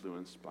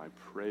influenced by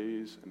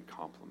praise and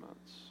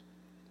compliments.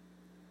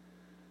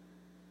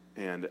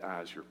 And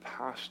as your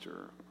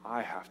pastor,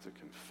 I have to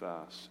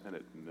confess and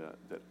admit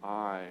that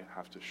I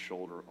have to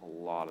shoulder a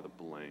lot of the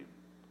blame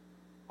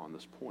on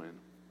this point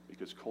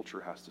because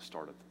culture has to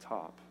start at the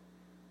top.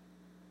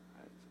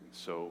 Right? And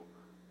so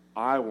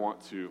I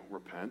want to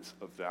repent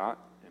of that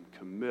and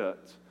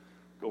commit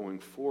going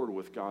forward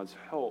with God's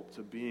help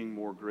to being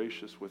more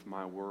gracious with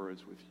my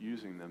words, with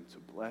using them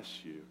to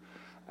bless you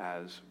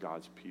as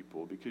God's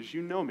people. Because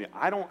you know me,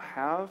 I don't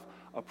have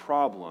a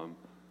problem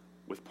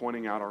with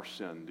pointing out our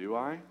sin, do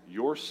I?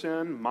 Your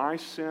sin, my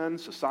sin,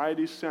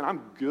 society's sin,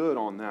 I'm good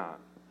on that.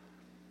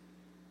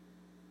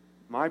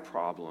 My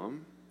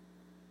problem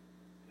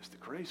is the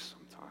grace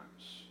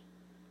sometimes.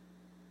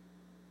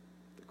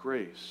 The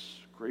grace,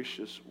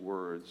 gracious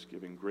words,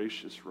 giving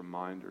gracious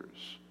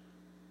reminders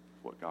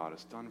of what God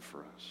has done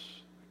for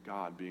us.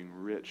 God being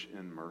rich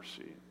in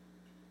mercy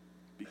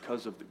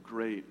because of the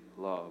great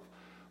love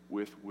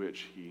with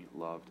which he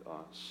loved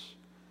us.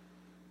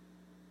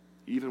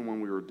 Even when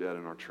we were dead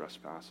in our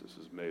trespasses,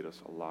 has made us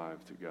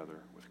alive together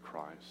with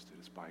Christ.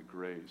 It is by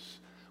grace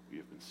we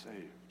have been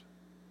saved.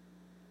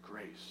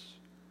 Grace.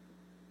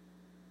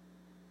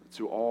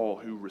 To all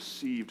who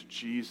received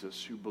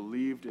Jesus, who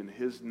believed in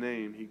his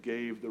name, he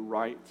gave the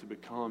right to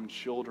become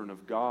children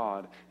of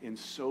God, and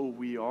so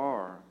we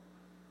are.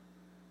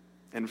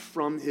 And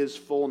from his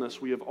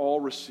fullness we have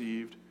all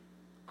received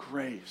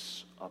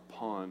grace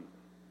upon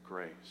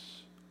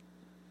grace.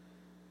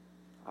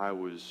 I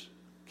was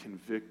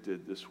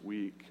convicted this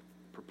week,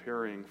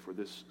 preparing for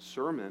this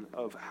sermon,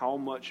 of how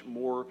much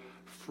more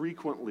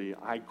frequently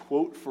I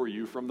quote for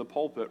you from the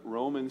pulpit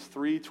Romans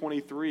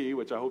 3:23,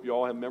 which I hope you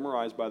all have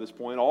memorized by this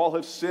point. All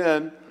have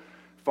sinned,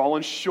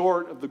 fallen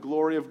short of the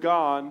glory of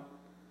God.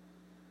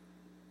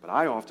 But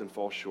I often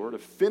fall short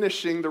of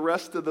finishing the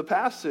rest of the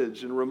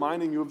passage and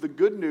reminding you of the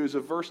good news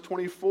of verse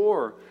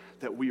 24,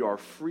 that we are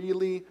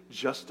freely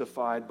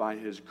justified by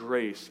his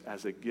grace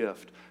as a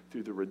gift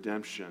through the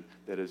redemption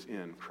that is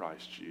in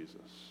Christ Jesus.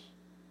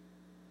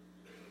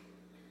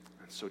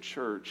 And so,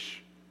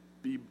 church,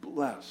 be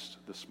blessed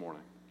this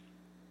morning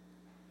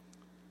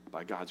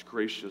by God's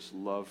gracious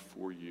love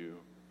for you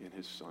in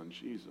his Son,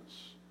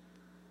 Jesus.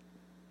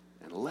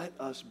 And let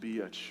us be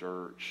a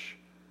church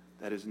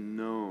that is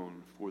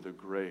known for the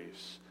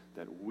grace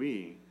that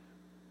we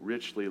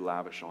richly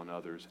lavish on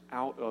others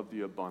out of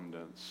the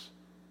abundance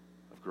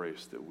of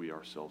grace that we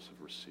ourselves have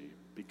received.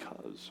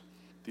 Because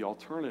the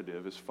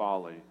alternative is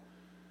folly.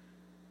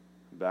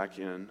 Back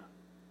in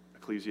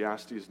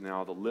Ecclesiastes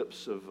now, the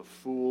lips of a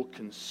fool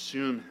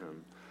consume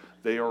him.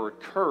 They are a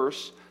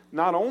curse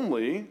not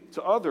only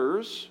to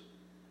others,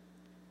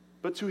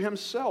 but to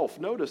himself.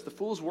 Notice, the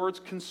fool's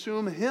words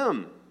consume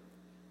him.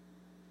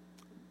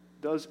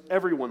 Does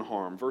everyone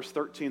harm. Verse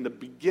 13, the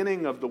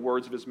beginning of the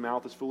words of his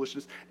mouth is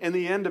foolishness, and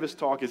the end of his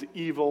talk is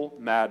evil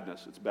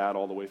madness. It's bad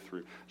all the way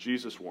through.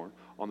 Jesus warned,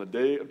 on the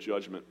day of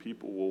judgment,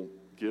 people will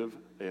give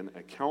an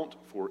account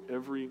for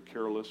every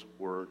careless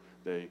word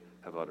they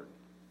have uttered.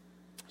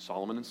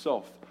 Solomon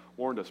himself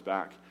warned us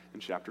back in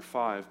chapter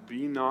 5,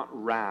 be not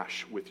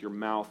rash with your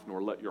mouth,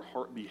 nor let your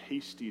heart be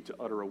hasty to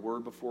utter a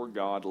word before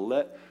God.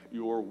 Let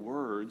your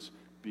words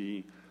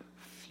be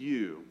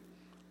few.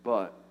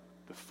 But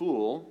the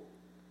fool,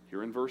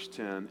 here in verse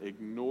 10,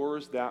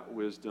 ignores that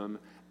wisdom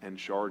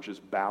and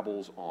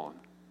babbles on.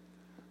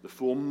 The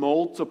fool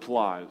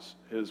multiplies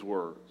his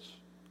words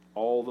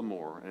all the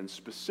more. And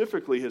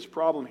specifically, his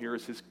problem here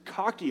is his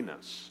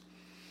cockiness.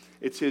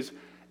 It's his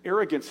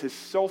arrogance, his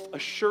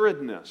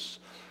self-assuredness.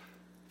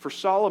 For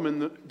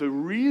Solomon, the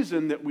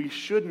reason that we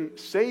shouldn't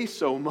say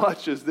so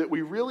much is that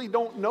we really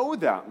don't know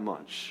that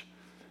much.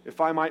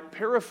 If I might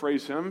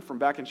paraphrase him from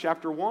back in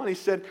chapter 1, he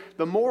said,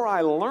 the more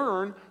I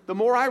learn, the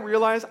more I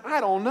realize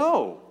I don't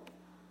know.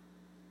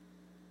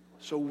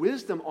 So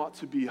wisdom ought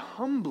to be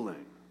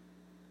humbling.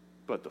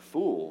 But the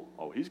fool,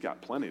 he's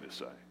got plenty to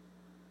say.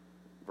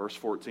 Verse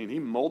 14, he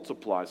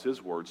multiplies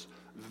his words,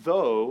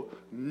 though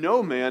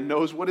no man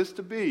knows what is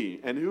to be,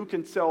 and who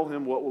can tell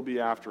him what will be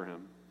after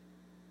him?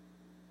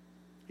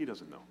 He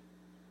doesn't know.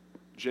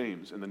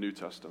 James in the New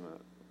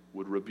Testament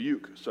would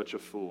rebuke such a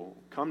fool.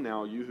 Come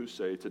now, you who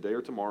say, today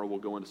or tomorrow we'll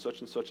go into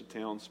such and such a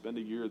town, spend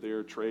a year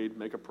there, trade,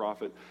 make a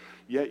profit,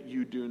 yet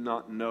you do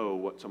not know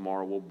what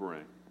tomorrow will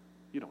bring.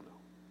 You don't know.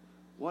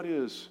 What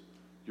is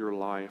your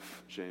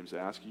life, James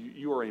asks?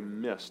 You are a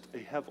mist, a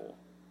hevel,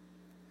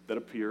 that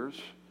appears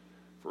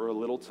for a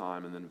little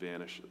time and then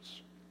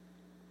vanishes.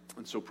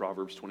 And so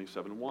Proverbs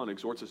 27:1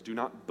 exhorts us, do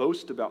not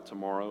boast about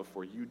tomorrow,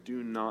 for you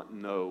do not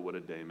know what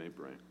a day may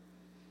bring.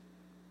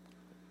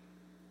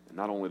 And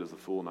not only does the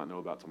fool not know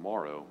about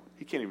tomorrow,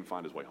 he can't even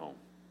find his way home.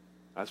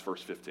 That's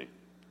verse 15.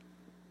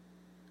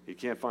 He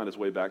can't find his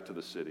way back to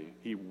the city.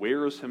 He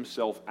wears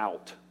himself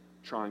out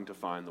trying to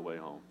find the way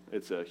home.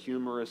 It's a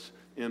humorous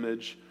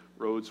image.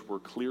 Roads were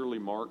clearly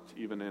marked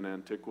even in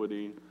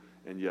antiquity,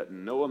 and yet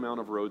no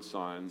amount of road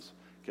signs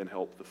can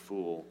help the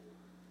fool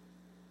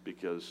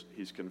because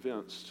he's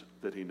convinced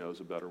that he knows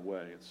a better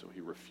way, and so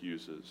he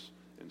refuses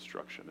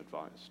instruction,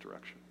 advice,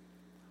 direction.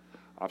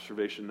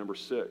 Observation number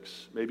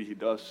 6, maybe he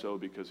does so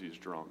because he's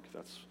drunk.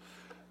 That's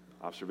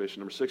observation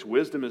number 6.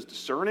 Wisdom is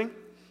discerning,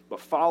 but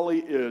folly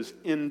is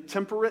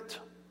intemperate,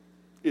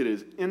 it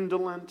is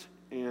indolent,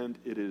 and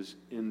it is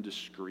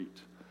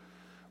indiscreet.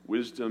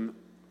 Wisdom,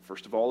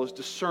 first of all, is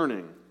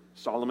discerning.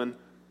 Solomon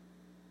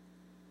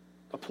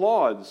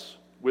applauds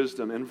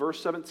wisdom. In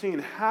verse 17,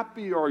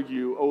 happy are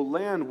you, O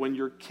land, when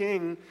your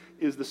king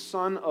is the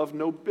son of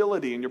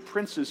nobility and your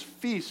princes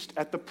feast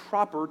at the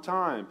proper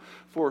time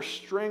for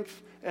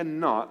strength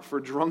and not for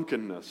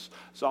drunkenness.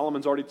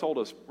 Solomon's already told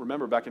us,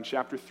 remember back in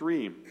chapter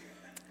 3,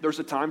 there's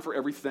a time for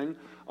everything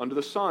under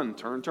the sun.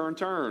 Turn, turn,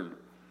 turn.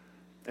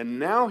 And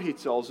now he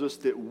tells us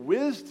that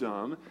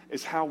wisdom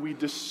is how we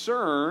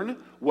discern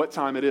what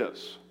time it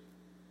is.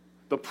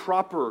 The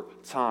proper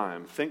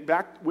time. Think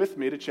back with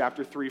me to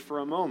chapter 3 for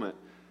a moment.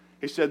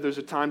 He said there's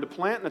a time to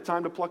plant and a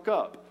time to pluck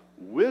up.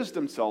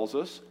 Wisdom tells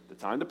us the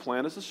time to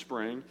plant is the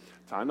spring,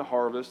 time to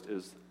harvest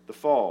is the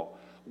fall.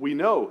 We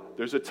know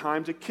there's a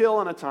time to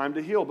kill and a time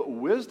to heal, but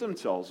wisdom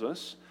tells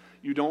us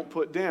you don't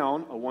put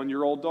down a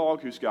 1-year-old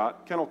dog who's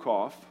got kennel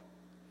cough,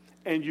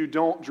 and you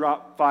don't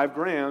drop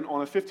 $5,000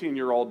 on a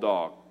 15-year-old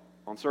dog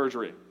on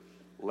surgery.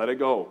 Let it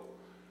go.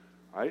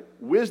 Right?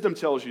 Wisdom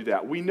tells you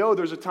that. We know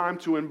there's a time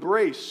to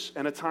embrace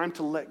and a time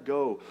to let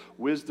go.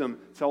 Wisdom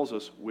tells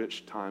us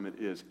which time it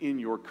is. In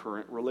your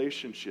current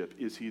relationship,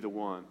 is he the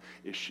one?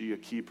 Is she a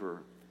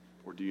keeper?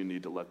 Or do you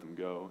need to let them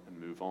go and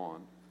move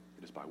on?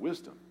 It is by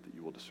wisdom that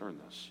you will discern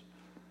this.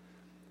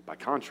 By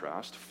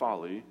contrast,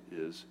 folly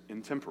is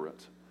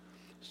intemperate.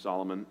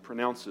 Solomon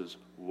pronounces,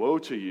 woe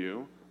to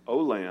you, O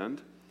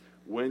land,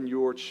 when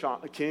your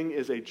king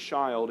is a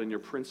child and your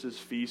princes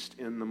feast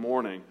in the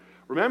morning.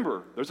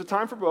 Remember, there's a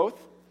time for both.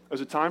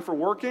 There's a time for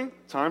working,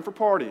 time for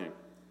partying.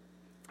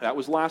 That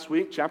was last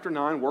week, chapter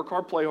 9, work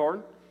hard, play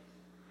hard.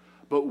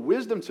 But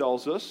wisdom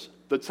tells us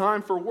the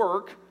time for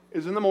work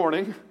is in the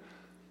morning,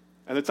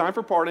 and the time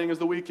for partying is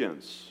the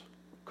weekends.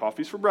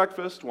 Coffee's for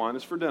breakfast, wine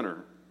is for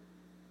dinner.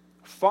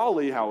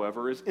 Folly,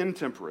 however, is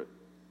intemperate.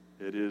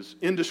 It is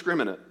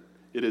indiscriminate.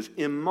 It is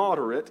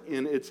immoderate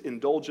in its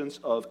indulgence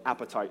of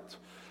appetite.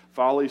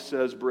 Folly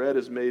says bread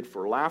is made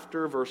for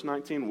laughter. Verse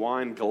 19,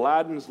 wine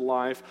gladdens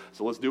life,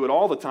 so let's do it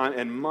all the time,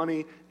 and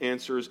money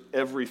answers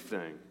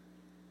everything.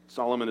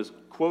 Solomon is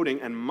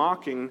quoting and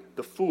mocking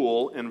the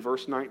fool in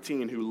verse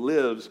 19 who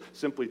lives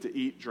simply to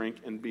eat, drink,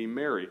 and be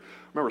merry.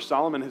 Remember,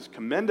 Solomon has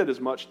commended as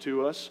much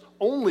to us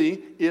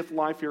only if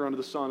life here under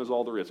the sun is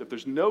all there is. If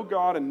there's no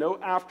God and no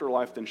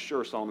afterlife, then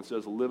sure, Solomon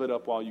says, live it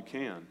up while you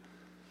can.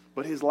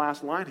 But his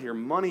last line here,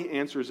 money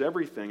answers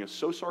everything, is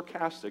so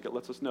sarcastic, it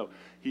lets us know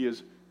he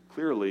is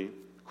clearly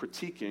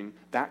critiquing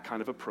that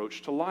kind of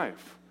approach to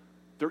life.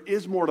 There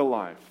is more to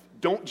life.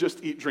 Don't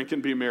just eat, drink,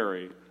 and be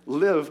merry.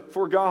 Live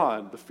for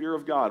God, the fear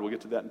of God. We'll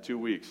get to that in 2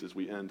 weeks as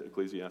we end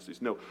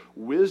Ecclesiastes. No,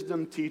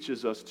 wisdom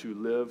teaches us to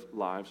live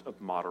lives of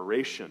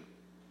moderation.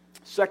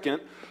 Second,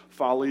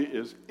 folly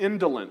is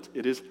indolent.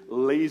 It is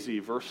lazy.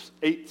 Verse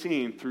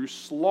 18, through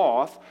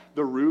sloth,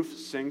 the roof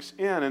sinks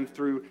in, and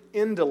through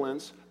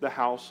indolence, the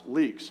house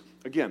leaks.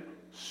 Again,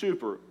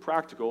 super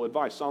practical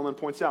advice. Solomon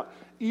points out,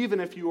 even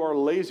if you are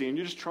lazy and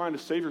you're just trying to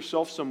save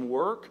yourself some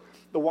work,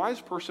 the wise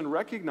person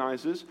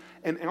recognizes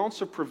an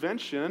ounce of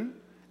prevention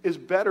is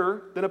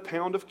better than a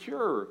pound of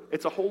cure.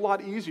 It's a whole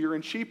lot easier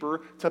and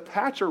cheaper to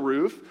patch a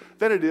roof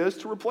than it is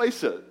to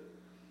replace it.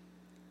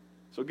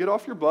 So get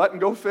off your butt and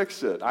go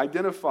fix it.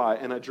 Identify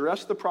and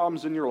address the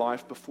problems in your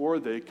life before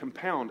they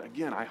compound.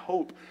 Again, I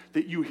hope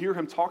that you hear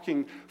him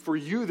talking for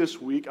you this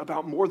week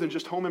about more than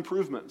just home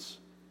improvements.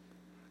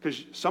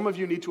 Because some of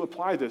you need to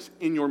apply this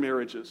in your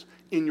marriages,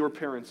 in your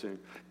parenting,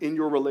 in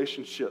your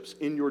relationships,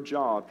 in your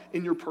job,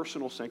 in your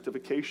personal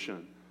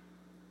sanctification.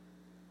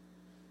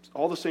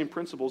 All the same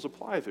principles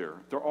apply there.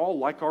 They're all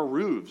like our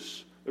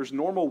roofs. There's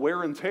normal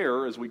wear and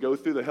tear as we go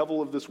through the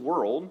hevel of this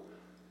world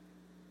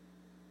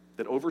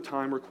that over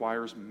time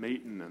requires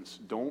maintenance.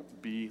 Don't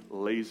be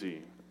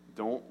lazy.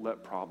 Don't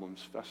let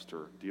problems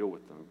fester. Deal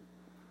with them.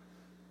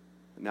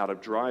 Now, to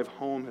drive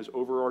home his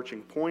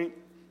overarching point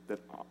that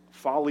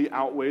folly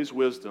outweighs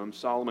wisdom,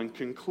 Solomon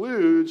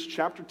concludes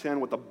chapter 10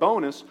 with a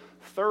bonus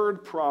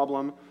third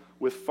problem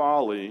with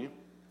folly.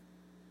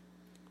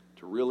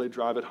 To really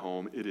drive it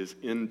home, it is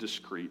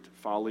indiscreet.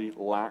 Folly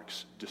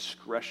lacks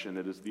discretion.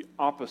 It is the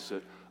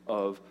opposite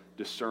of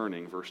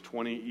discerning. Verse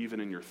 20, even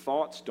in your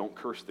thoughts, don't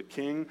curse the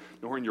king,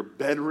 nor in your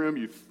bedroom,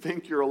 you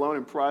think you're alone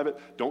in private,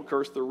 don't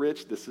curse the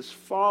rich. This is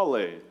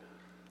folly.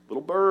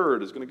 Little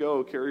bird is going to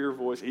go carry your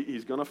voice.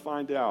 He's going to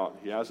find out.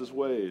 He has his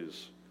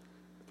ways.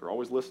 They're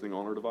always listening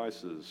on our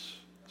devices.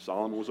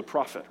 Solomon was a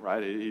prophet,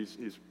 right?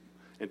 He's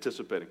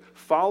anticipating.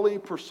 Folly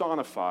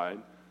personified,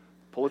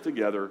 pull it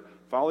together,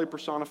 folly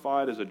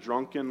personified is a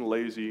drunken,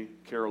 lazy,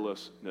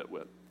 careless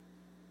nitwit.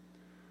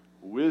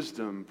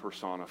 Wisdom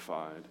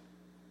personified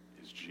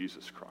is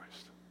Jesus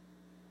Christ.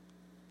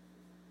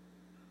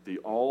 The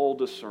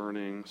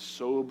all-discerning,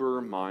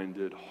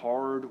 sober-minded,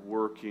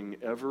 hard-working,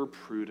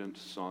 ever-prudent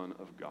Son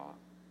of God.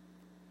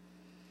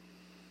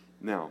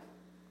 Now,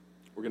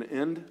 we're going to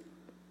end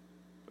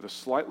with a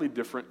slightly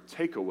different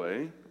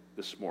takeaway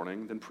this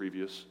morning than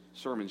previous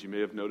sermons. You may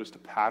have noticed a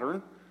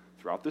pattern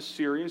throughout this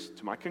series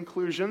to my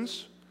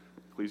conclusions.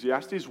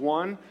 Ecclesiastes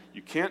 1,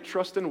 you can't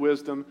trust in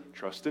wisdom,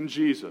 trust in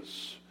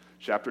Jesus.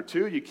 Chapter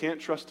 2, you can't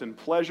trust in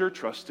pleasure,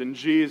 trust in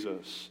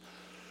Jesus.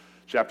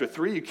 Chapter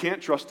 3, you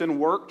can't trust in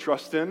work,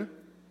 trust in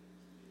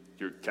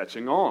You're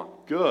catching on.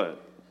 Good.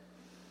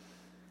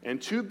 And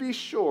to be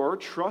sure,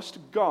 trust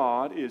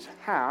God is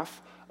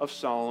half of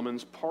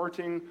Solomon's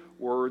parting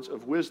words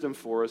of wisdom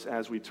for us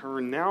as we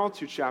turn now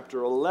to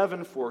chapter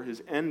 11 for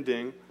his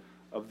ending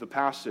of the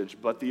passage.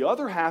 But the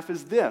other half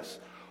is this: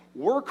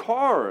 work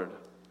hard.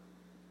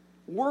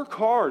 Work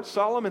hard.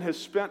 Solomon has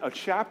spent a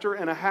chapter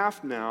and a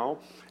half now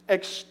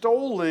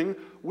extolling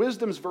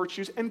wisdom's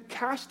virtues and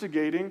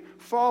castigating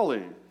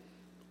folly,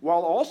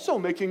 while also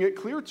making it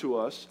clear to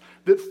us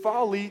that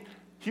folly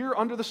here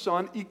under the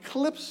sun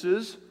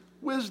eclipses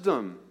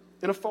wisdom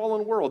in a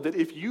fallen world. That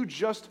if you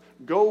just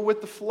go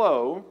with the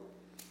flow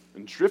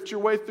and drift your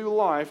way through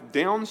life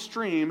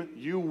downstream,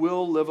 you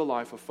will live a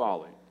life of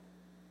folly.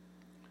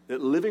 That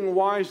living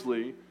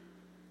wisely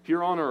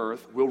here on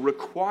earth will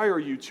require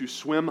you to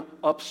swim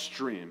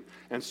upstream.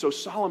 And so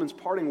Solomon's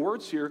parting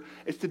words here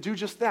is to do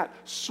just that.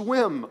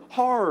 Swim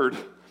hard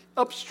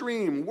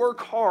upstream. Work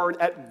hard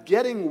at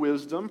getting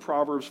wisdom,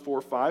 Proverbs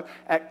 4:5,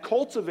 at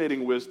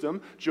cultivating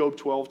wisdom, Job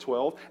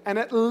 12:12, and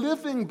at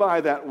living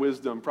by that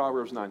wisdom,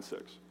 Proverbs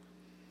 9:6.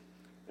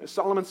 As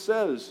Solomon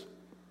says,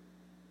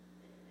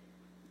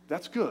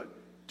 that's good.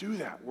 Do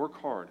that. Work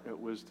hard at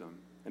wisdom.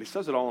 And he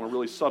says it all in a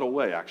really subtle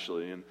way,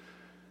 actually. In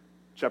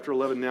chapter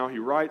 11 now, he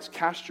writes,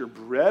 cast your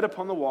bread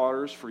upon the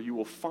waters, for you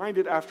will find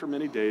it after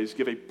many days.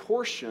 Give a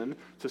portion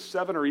to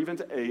 7 or even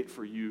to 8,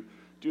 for you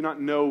do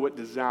not know what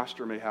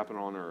disaster may happen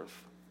on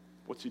earth.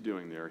 What's he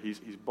doing there? He's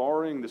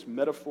borrowing this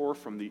metaphor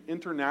from the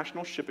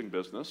international shipping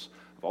business,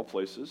 of all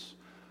places,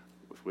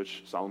 with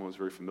which Solomon was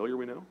very familiar,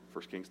 we know,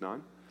 1 Kings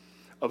 9,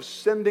 of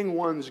sending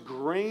one's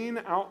grain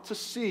out to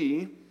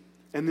sea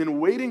and then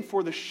waiting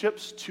for the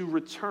ships to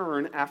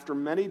return after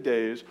many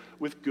days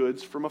with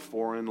goods from a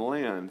foreign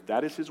land.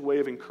 That is his way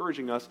of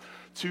encouraging us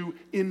to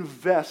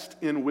invest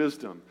in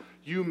wisdom.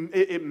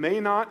 It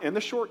may not, in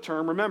the short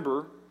term,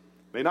 remember,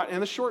 may not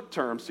in the short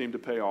term seem to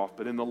pay off,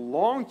 but in the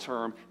long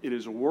term, it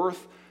is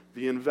worth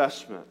the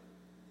investment.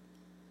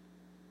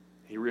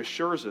 He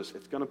reassures us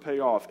it's going to pay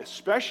off,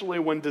 especially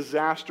when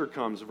disaster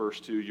comes,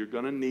 verse 2. You're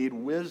going to need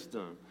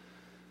wisdom.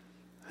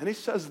 And he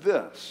says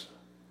this.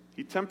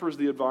 He tempers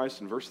the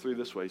advice in verse 3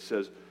 this way. He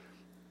says,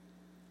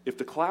 if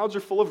the clouds are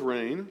full of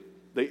rain,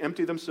 they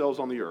empty themselves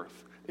on the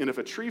earth. And if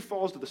a tree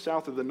falls to the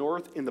south or the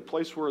north, in the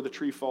place where the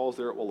tree falls,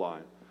 there it will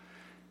lie.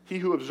 He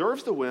who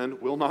observes the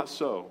wind will not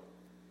sow,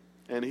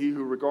 and he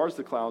who regards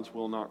the clouds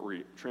will not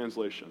reap.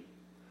 Translation: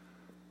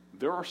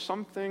 there are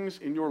some things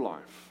in your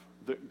life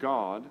that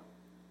God,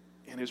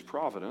 in his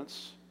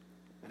providence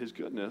and his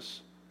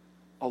goodness,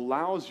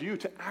 allows you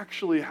to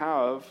actually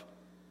have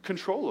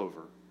control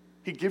over.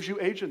 He gives you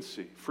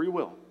agency, free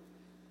will.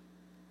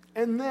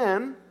 And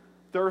then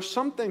there are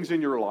some things in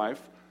your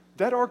life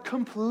that are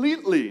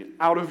completely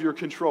out of your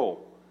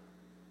control.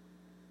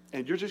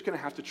 And you're just going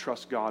to have to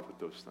trust God with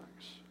those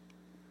things.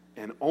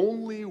 And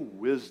only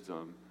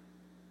wisdom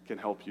can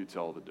help you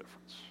tell the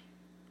difference.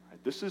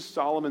 This is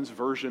Solomon's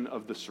version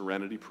of the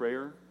serenity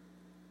prayer.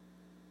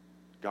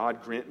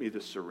 God, grant me the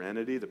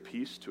serenity, the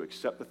peace to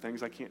accept the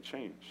things I can't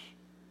change.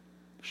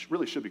 It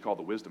really should be called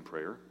the wisdom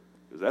prayer,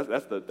 because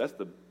that's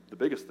the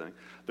biggest thing.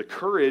 The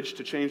courage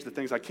to change the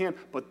things I can,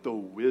 but the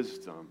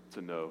wisdom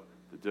to know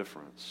the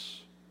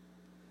difference.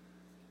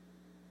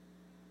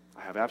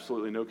 I have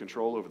absolutely no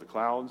control over the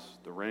clouds,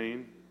 the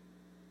rain,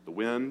 the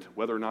wind,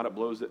 whether or not it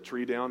blows that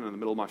tree down in the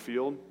middle of my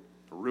field,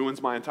 or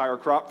ruins my entire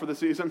crop for the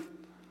season.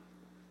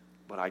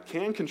 But I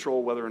can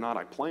control whether or not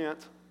I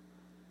plant,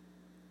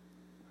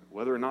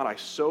 whether or not I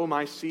sow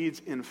my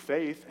seeds in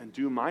faith and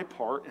do my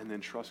part and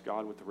then trust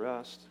God with the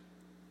rest.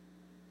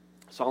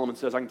 Solomon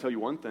says, I can tell you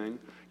one thing,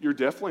 you're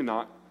definitely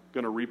not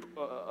going to reap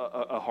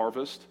a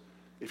harvest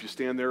if you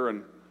stand there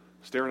and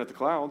staring at the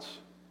clouds.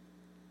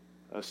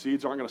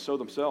 Seeds aren't going to sow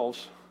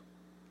themselves.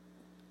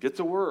 Get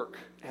to work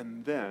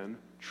and then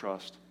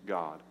trust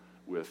God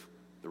with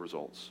the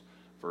results.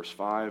 Verse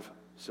 5,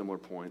 similar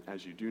point.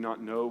 As you do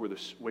not know where the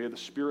way of the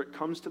Spirit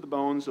comes to the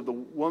bones of a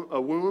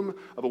womb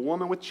of a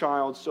woman with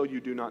child, so you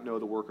do not know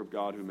the work of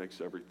God who makes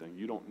everything.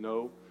 You don't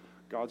know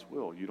God's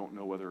will. You don't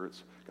know whether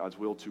it's God's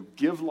will to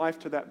give life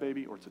to that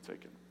baby or to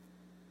take it.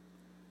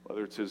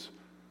 Whether it's his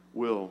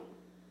will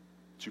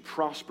to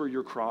prosper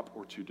your crop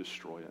or to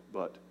destroy it.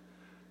 But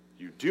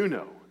you do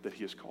know that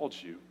he has called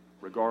you,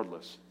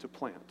 regardless, to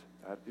plant.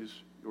 That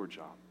is your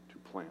job, to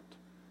plant.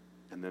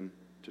 And then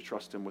to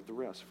trust him with the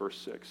rest. Verse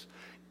 6.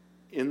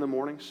 In the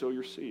morning sow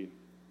your seed,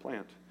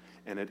 plant.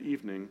 And at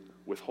evening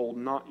withhold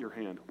not your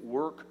hand.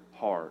 Work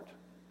hard.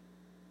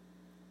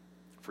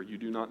 For you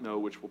do not know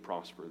which will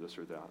prosper, this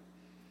or that.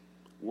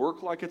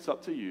 Work like it's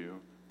up to you.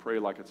 Pray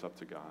like it's up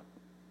to God.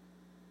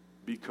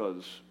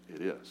 Because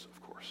it is,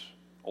 of course,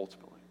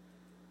 ultimately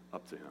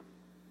up to him.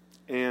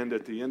 And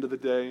at the end of the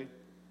day,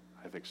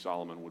 I think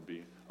Solomon would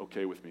be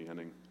okay with me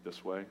ending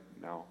this way,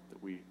 now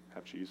that we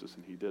have Jesus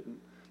and he didn't.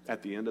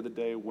 At the end of the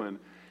day, when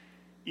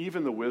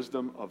even the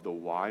wisdom of the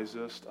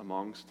wisest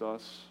amongst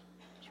us,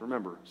 so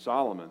remember,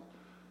 Solomon,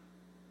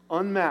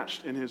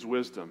 unmatched in his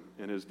wisdom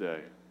in his day,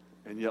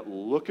 and yet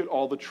look at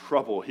all the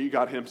trouble he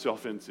got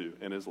himself into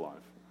in his life.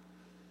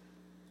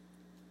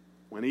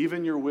 when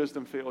even your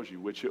wisdom fails you,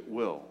 which it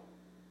will,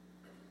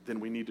 then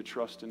we need to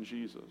trust in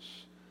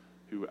Jesus,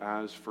 who,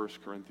 as 1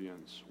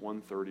 Corinthians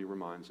 1:30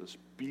 reminds us,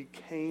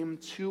 became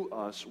to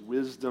us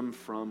wisdom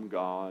from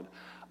God,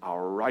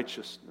 our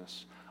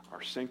righteousness,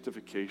 our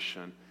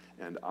sanctification,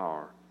 and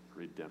our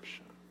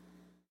redemption.